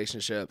other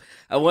relationship.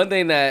 One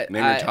thing that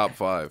name your top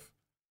 5.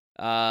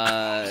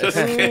 Just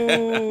uh,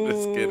 kidding.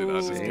 Just kidding. I'm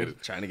just see, kidding.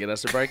 trying to get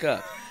us to break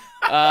up.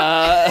 Her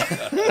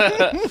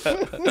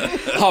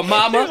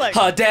mama, like-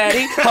 her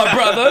daddy, her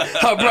brother,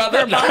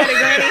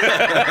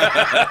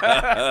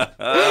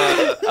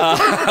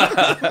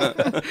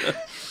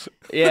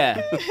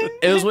 yeah,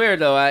 it was weird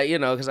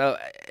though.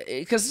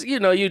 Because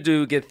you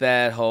do get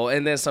that whole,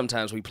 and then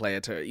sometimes we play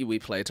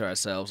to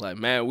ourselves like,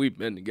 man, we've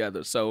been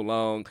together so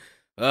long.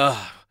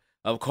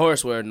 Of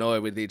course we're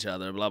annoyed with each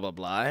other, blah blah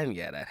blah, and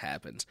yeah, that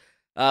happens.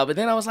 But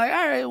then I was like,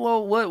 all right,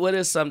 well, what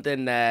is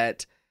something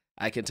that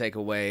I can take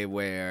away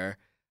where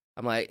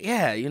I'm like,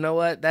 yeah, you know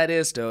what, that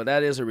is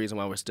a reason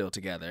why we're still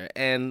together.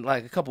 And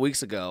like a couple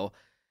weeks ago,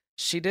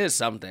 she did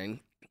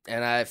something.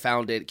 And I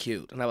found it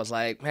cute. And I was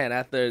like, man,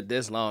 after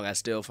this long, I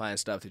still find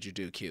stuff that you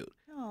do cute.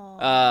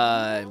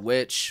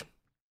 Which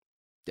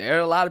there are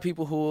a lot of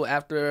people who,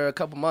 after a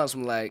couple months,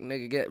 I'm like,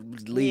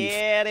 nigga, leave.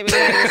 Yeah, they be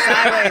looking at you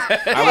sideways.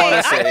 I wanna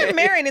I've say- been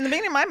married. In the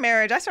beginning of my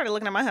marriage, I started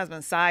looking at my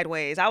husband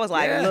sideways. I was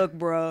like, Yeah. look,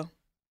 bro,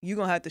 you're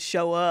going to have to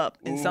show up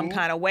in some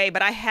kind of way.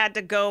 But I had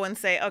to go and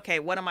say, okay,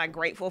 what am I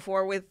grateful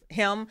for with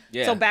him?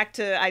 Yeah. So back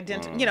to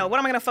identity, what am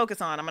I going to focus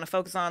on? I'm going to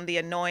focus on the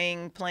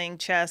annoying playing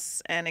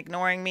chess and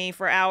ignoring me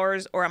for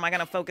hours? Or am I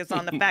going to focus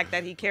on the fact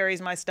that he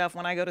carries my stuff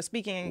when I go to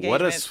speaking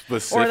engagements? What a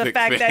specific Or the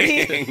fact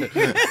thing.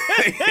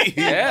 that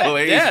he... Yeah,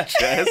 plays yeah.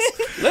 chess.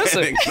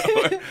 Listen. and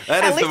ignore- that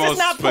At is the least it's most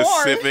not porn.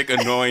 specific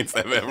annoyance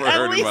I've ever At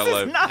heard in least my it's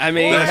life. not I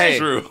mean, porn. That's hey.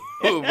 true.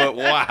 But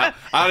wow.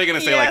 I'm not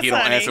gonna say like Yes, he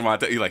don't honey. answer my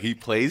he's like he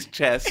plays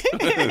chess.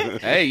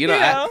 Hey, you know,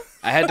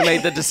 I had to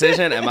make the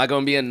decision. Am I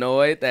going to be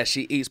annoyed that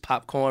she eats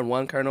popcorn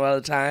one kernel at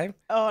a time?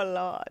 Oh,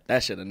 Lord.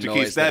 That should annoy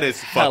Jaquise, that is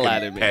hell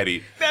out of fucking me.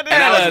 petty. That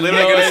And I was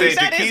literally gonna say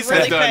That is Jaquise really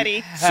has done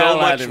petty. so Hell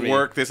out much of me.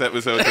 work this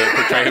episode to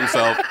portray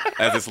himself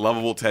as this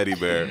lovable teddy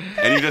bear.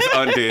 And you just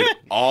undid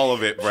all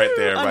of it right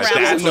there. Right?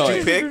 Unraveled. That's what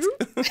you Annoying. picked.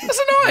 It's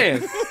annoying.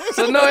 It's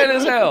annoying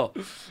as hell.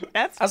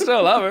 That's I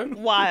still love her.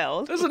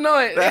 wild. It's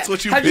annoying. That's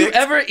what you Have picked?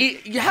 you ever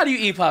eat? How do you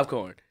eat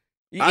popcorn?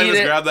 You I eat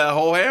just it. grabbed that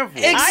whole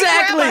handful. Ex- I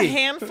grab Exactly. a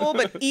handful,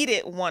 but eat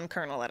it one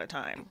kernel at a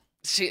time.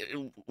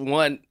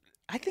 One.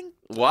 I think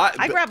What?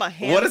 I grab a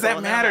handful. What does that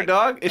and then I'm matter, like,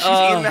 dog? If she's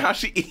eating it how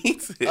she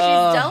eats it. She's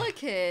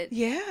delicate.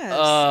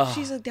 Yes,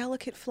 she's a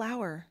delicate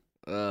flower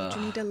that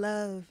you need to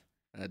love.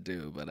 I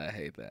do, but I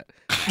hate that.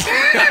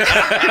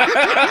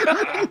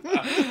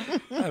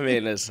 I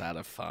mean, it's not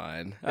a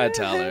fun. I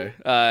tell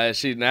her.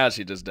 She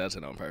just does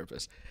it on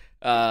purpose,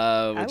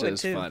 which would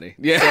is too. funny.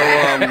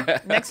 Yeah.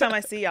 Next time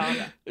I see y'all,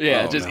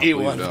 yeah. Oh, Just no, eat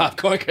please one don't.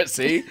 popcorn. Cause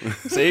see,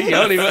 you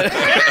don't even.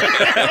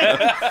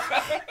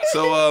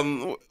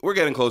 So we're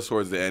getting close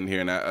towards the end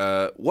here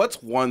now.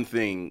 What's one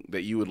thing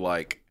that you would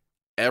like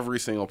every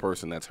single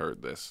person that's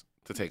heard this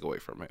to take away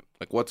from it?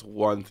 Like, what's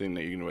one thing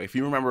that if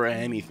you remember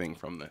anything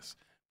from this,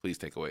 please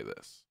take away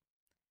this.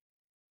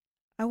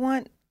 I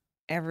want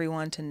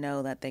everyone to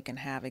know that they can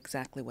have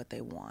exactly what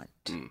they want.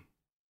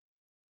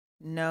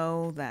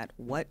 Know that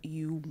what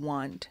you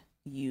want,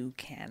 you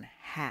can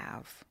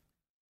have.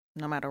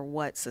 No matter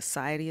what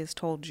society has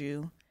told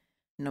you,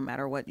 no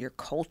matter what your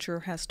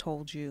culture has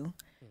told you,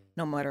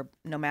 no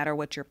matter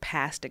what your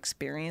past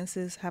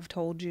experiences have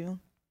told you,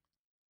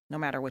 no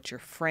matter what your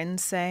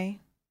friends say,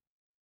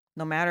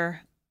 no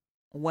matter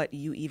what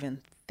you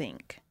even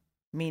think.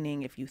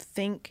 Meaning, if you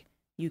think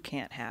you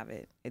can't have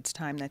it, it's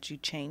time that you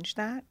change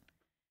that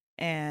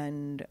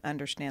and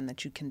understand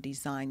that you can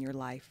design your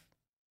life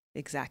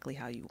exactly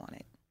how you want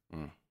it.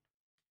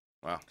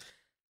 Wow.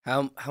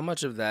 How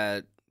much of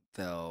that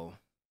though?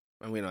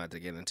 And we don't have to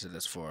get into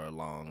this for a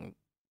long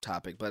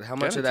topic, but how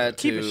much of that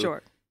Keep it too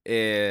short.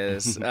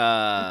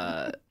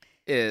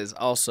 is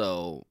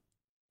also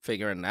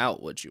figuring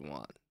out what you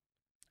want.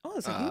 Oh,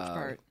 it's a huge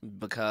part.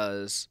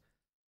 Because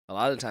a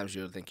lot of times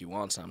you'll think you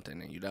want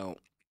something and you don't.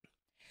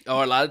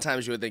 Or a lot of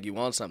times you'll think you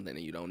want something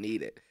and you don't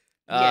need it.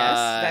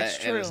 Yes,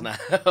 that's And it's true.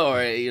 not,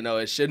 or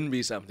it shouldn't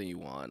be something you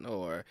want,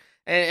 or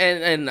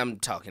and I'm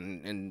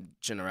talking in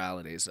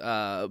generalities.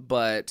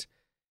 But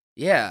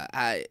yeah,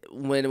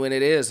 when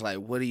it is like,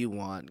 what do you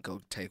want?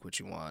 Go take what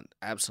you want.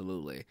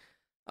 Absolutely.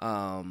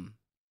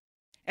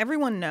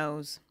 Everyone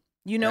knows.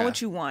 You know Yeah.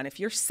 what you want. If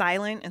you're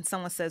silent and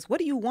someone says, "What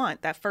do you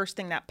want?" that first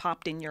thing that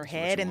popped in your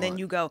head, you and then want.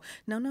 you go,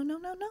 "No, no, no,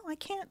 no, no, I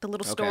can't." The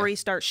little Okay. story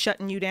starts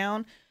shutting you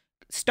down.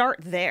 Start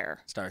there.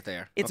 Start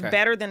there. It's Okay.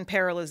 better than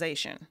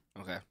paralyzation.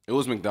 Okay. It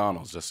was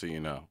McDonald's, just so you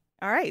know.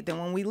 All right, then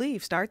when we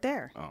leave, start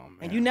there. Oh man,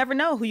 And you never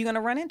know who you're going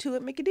to run into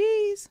at Mickey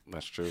D's.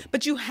 that's true.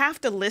 But you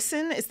have to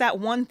listen. It's that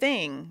one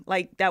thing.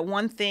 Like that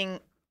one thing,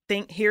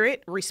 hear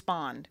it,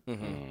 respond.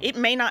 Mm-hmm. It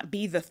may not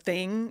be the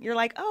thing. You're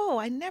like, oh,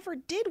 I never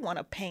did want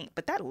to paint,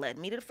 but that led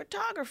me to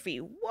photography.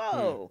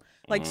 Whoa.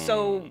 Like,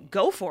 so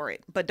go for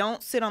it. But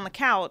don't sit on the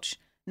couch,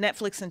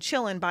 Netflix and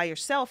chilling by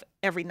yourself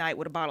every night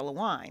with a bottle of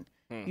wine.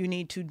 You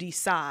need to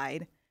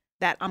decide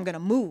that I'm going to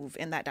move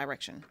in that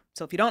direction.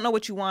 So if you don't know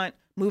what you want,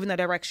 move in the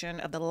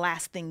direction of the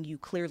last thing you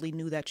clearly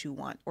knew that you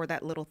want, or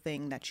that little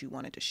thing that you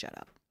wanted to shut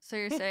up. So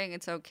you're saying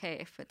it's okay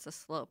if it's a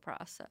slow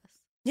process,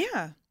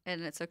 Yeah.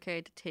 and it's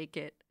okay to take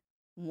it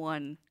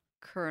one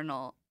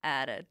kernel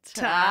at a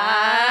Time.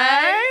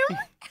 time.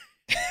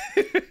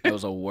 That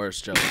was a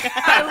worse joke.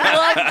 I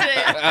loved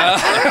it.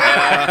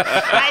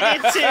 I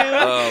did too.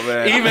 Oh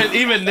man,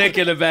 even Nick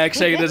in the back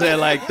shaking his head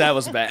like that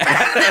was bad.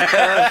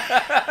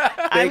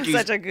 I'm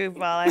such a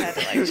goofball. I had to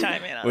like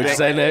chime in on What'd you that.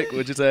 say, Nick?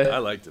 What'd you say? I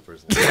liked it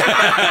personally.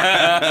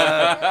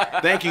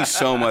 Thank you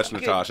so much,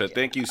 Natasha.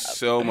 Thank you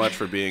so much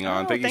for being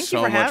on. Oh, Thank you thank you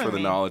so for much having for the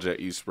me. knowledge that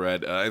you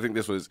spread. I think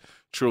this was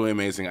truly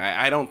amazing.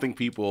 I don't think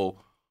people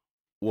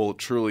will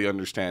truly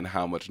understand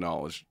how much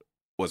knowledge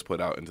was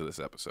put out into this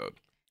episode.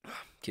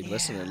 Keep Yeah.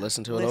 listening.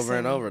 Listen to it over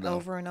and over, though.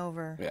 Over and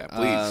over. Yeah,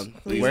 please.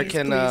 Please, Where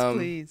can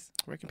please.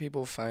 where can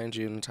people find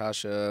you,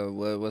 Natasha?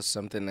 What's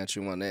something that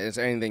you want? Is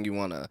there anything you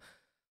want to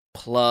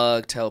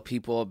plug? Tell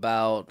people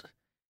about?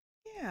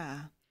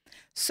 Yeah.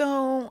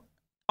 So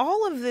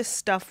all of this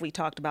stuff we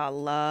talked about,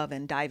 love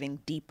and diving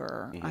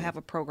deeper, I have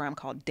a program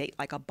called Date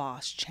Like a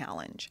Boss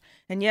Challenge.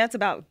 And yeah, it's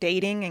about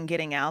dating and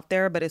getting out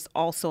there, but it's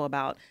also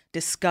about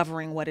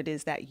discovering what it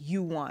is that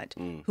you want.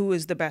 Who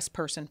is the best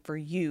person for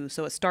you?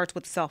 So it starts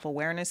with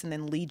self-awareness and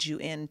then leads you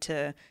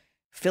into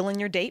filling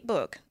your date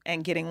book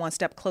and getting one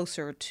step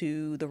closer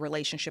to the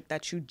relationship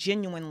that you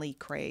genuinely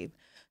crave.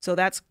 So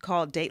that's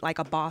called Date Like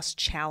a Boss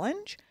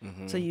Challenge.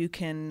 So you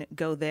can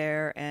go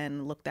there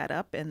and look that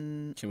up,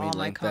 and Can we all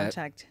my link that?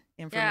 contact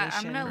information Yeah,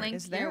 I'm gonna link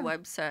is to your there.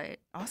 website.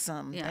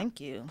 Awesome. Yeah. Thank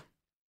you.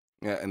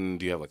 Yeah, and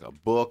do you have like a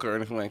book or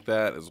anything like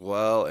that as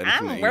well?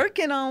 Anything that I'm you-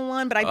 working on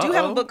one, but I do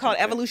have a Uh-oh, book called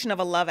okay. Evolution of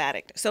a Love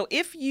Addict. So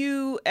if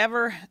you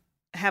ever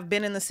have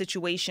been in the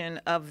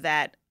situation of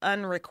that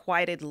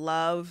unrequited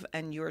love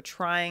and you're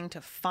trying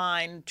to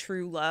find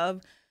true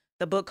love,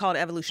 the book called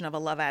Evolution of a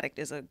Love Addict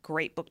is a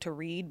great book to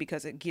read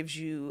because it gives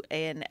you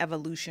an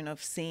evolution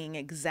of seeing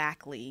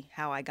exactly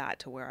how I got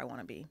to where I want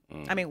to be.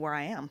 I mean, where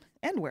I am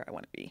and where I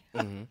want to be.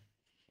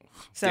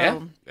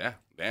 So, Yeah,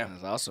 damn.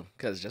 That's awesome.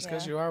 Because just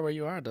because Yeah. you are where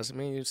you are doesn't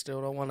mean you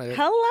still don't want to,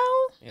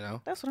 hello?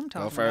 That's what I'm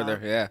talking go further.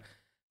 about.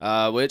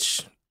 Yeah.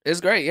 Which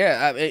is great.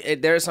 Yeah.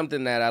 There's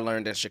something that I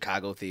learned in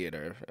Chicago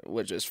theater,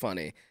 which is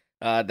funny.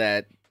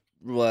 That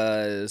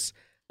was.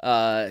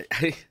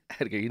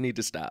 Edgar, you need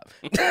to stop.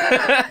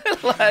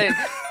 Like,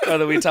 what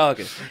are we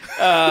talking?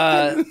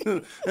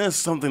 That's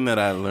something that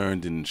I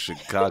learned in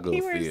Chicago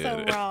You were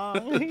theater. so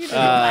wrong. You just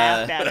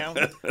laughed at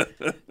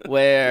him.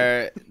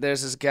 Where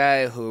there's this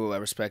guy who I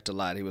respect a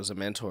lot. He was a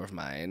mentor of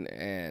mine,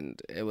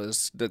 and it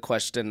was the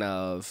question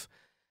of,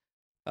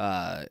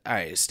 all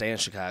right, stay in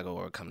Chicago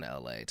or come to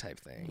LA type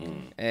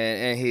thing.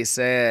 And he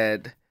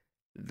said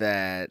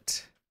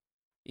that,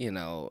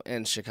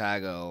 in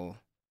Chicago,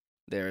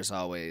 there's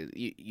always,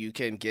 you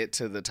can get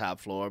to the top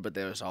floor, but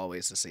there's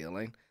always a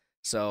ceiling.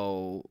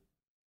 So,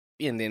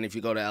 and then if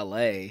you go to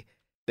LA,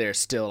 there's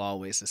still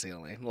always a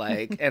ceiling.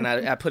 Like, and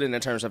I put it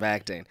in terms of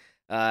acting.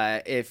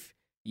 If,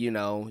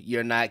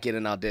 you're not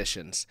getting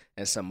auditions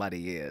and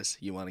somebody is,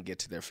 you want to get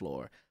to their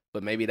floor.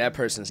 But maybe that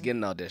person's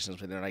getting auditions,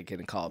 but they're not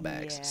getting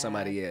callbacks. Yeah.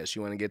 Somebody is.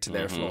 You want to get to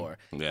their floor.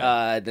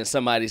 Yeah. Then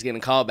somebody's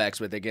getting callbacks,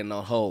 but they're getting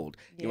on hold.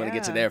 You want to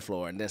get to Yeah. their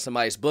floor. And then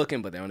somebody's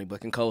booking, but they're only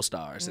booking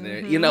co-stars. And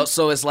they're,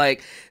 so it's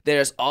like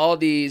there's all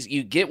these,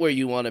 you get where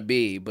you want to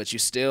be, but you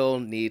still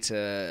need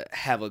to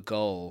have a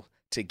goal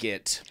to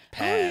get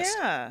past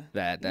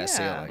that Yeah.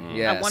 ceiling.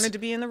 Yes. I wanted to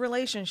be in the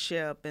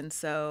relationship, and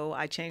so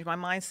I changed my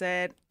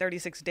mindset.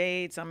 36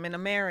 dates, I'm in a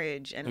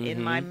marriage, and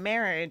in my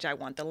marriage, I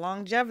want the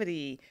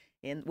longevity.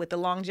 With the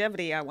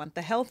longevity, I want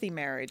the healthy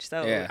marriage.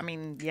 So, Yeah. I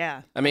mean,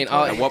 yeah. I mean, I'm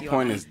totally At with what you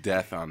point on is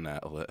death on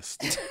that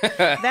list? that.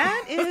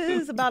 That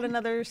is about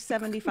another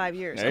 75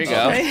 years. There you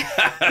go.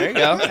 There you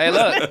go. Hey,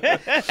 look.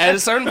 At a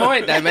certain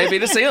point, that may be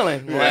the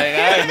ceiling. Like, all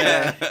right,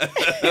 man.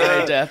 All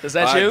right, Jeff. Is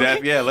that All right, you?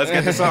 Death, yeah, let's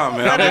get this on,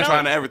 man. I've been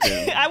trying to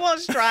everything. I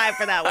won't strive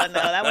for that one, though.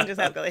 That one just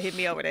has to hit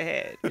me over the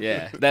head.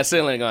 Yeah. That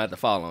ceiling going to have to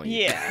fall on you.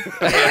 Yeah.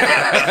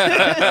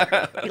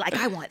 Be like,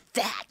 I want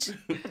that.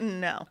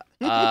 No.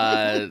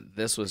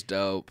 This was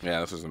dope.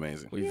 Yeah, this was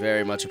amazing. We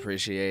very much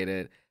appreciate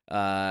it.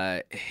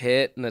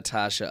 Hit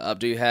Natasha up.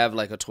 Do you have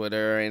like a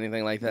Twitter or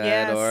anything like that?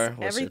 Yes, or what's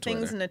your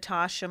everything's Twitter?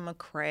 Natasha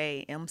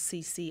McCrea,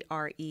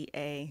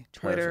 MCCREA.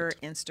 Twitter,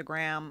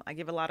 Instagram. I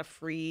give a lot of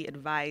free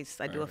advice.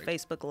 I do a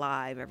Facebook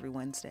Live every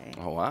Wednesday.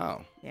 Oh,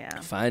 wow. Yeah.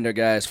 Find her,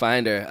 guys.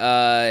 Find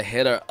her.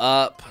 Hit her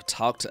up.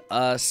 Talk to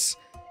us.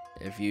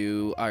 If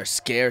you are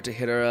scared to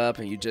hit her up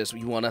and you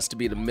want us to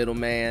be the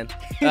middleman,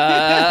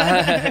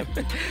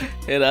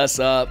 hit us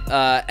up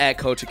at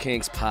Culture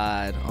Kings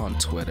Pod on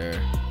Twitter,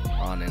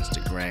 on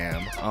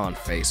Instagram, on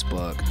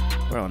Facebook.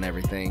 We're on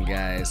everything,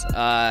 guys.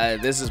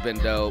 This has been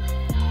dope.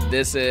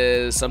 This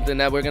is something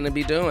that we're going to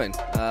be doing.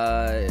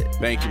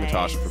 Thank you,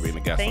 Natasha, for being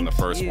a guest on the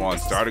first one,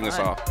 starting us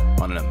Fun. off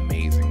on an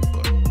amazing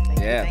foot. Thank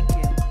Yeah. you.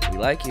 Thank you. We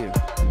like you.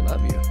 We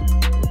love you.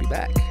 We'll be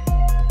back.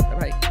 All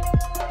right.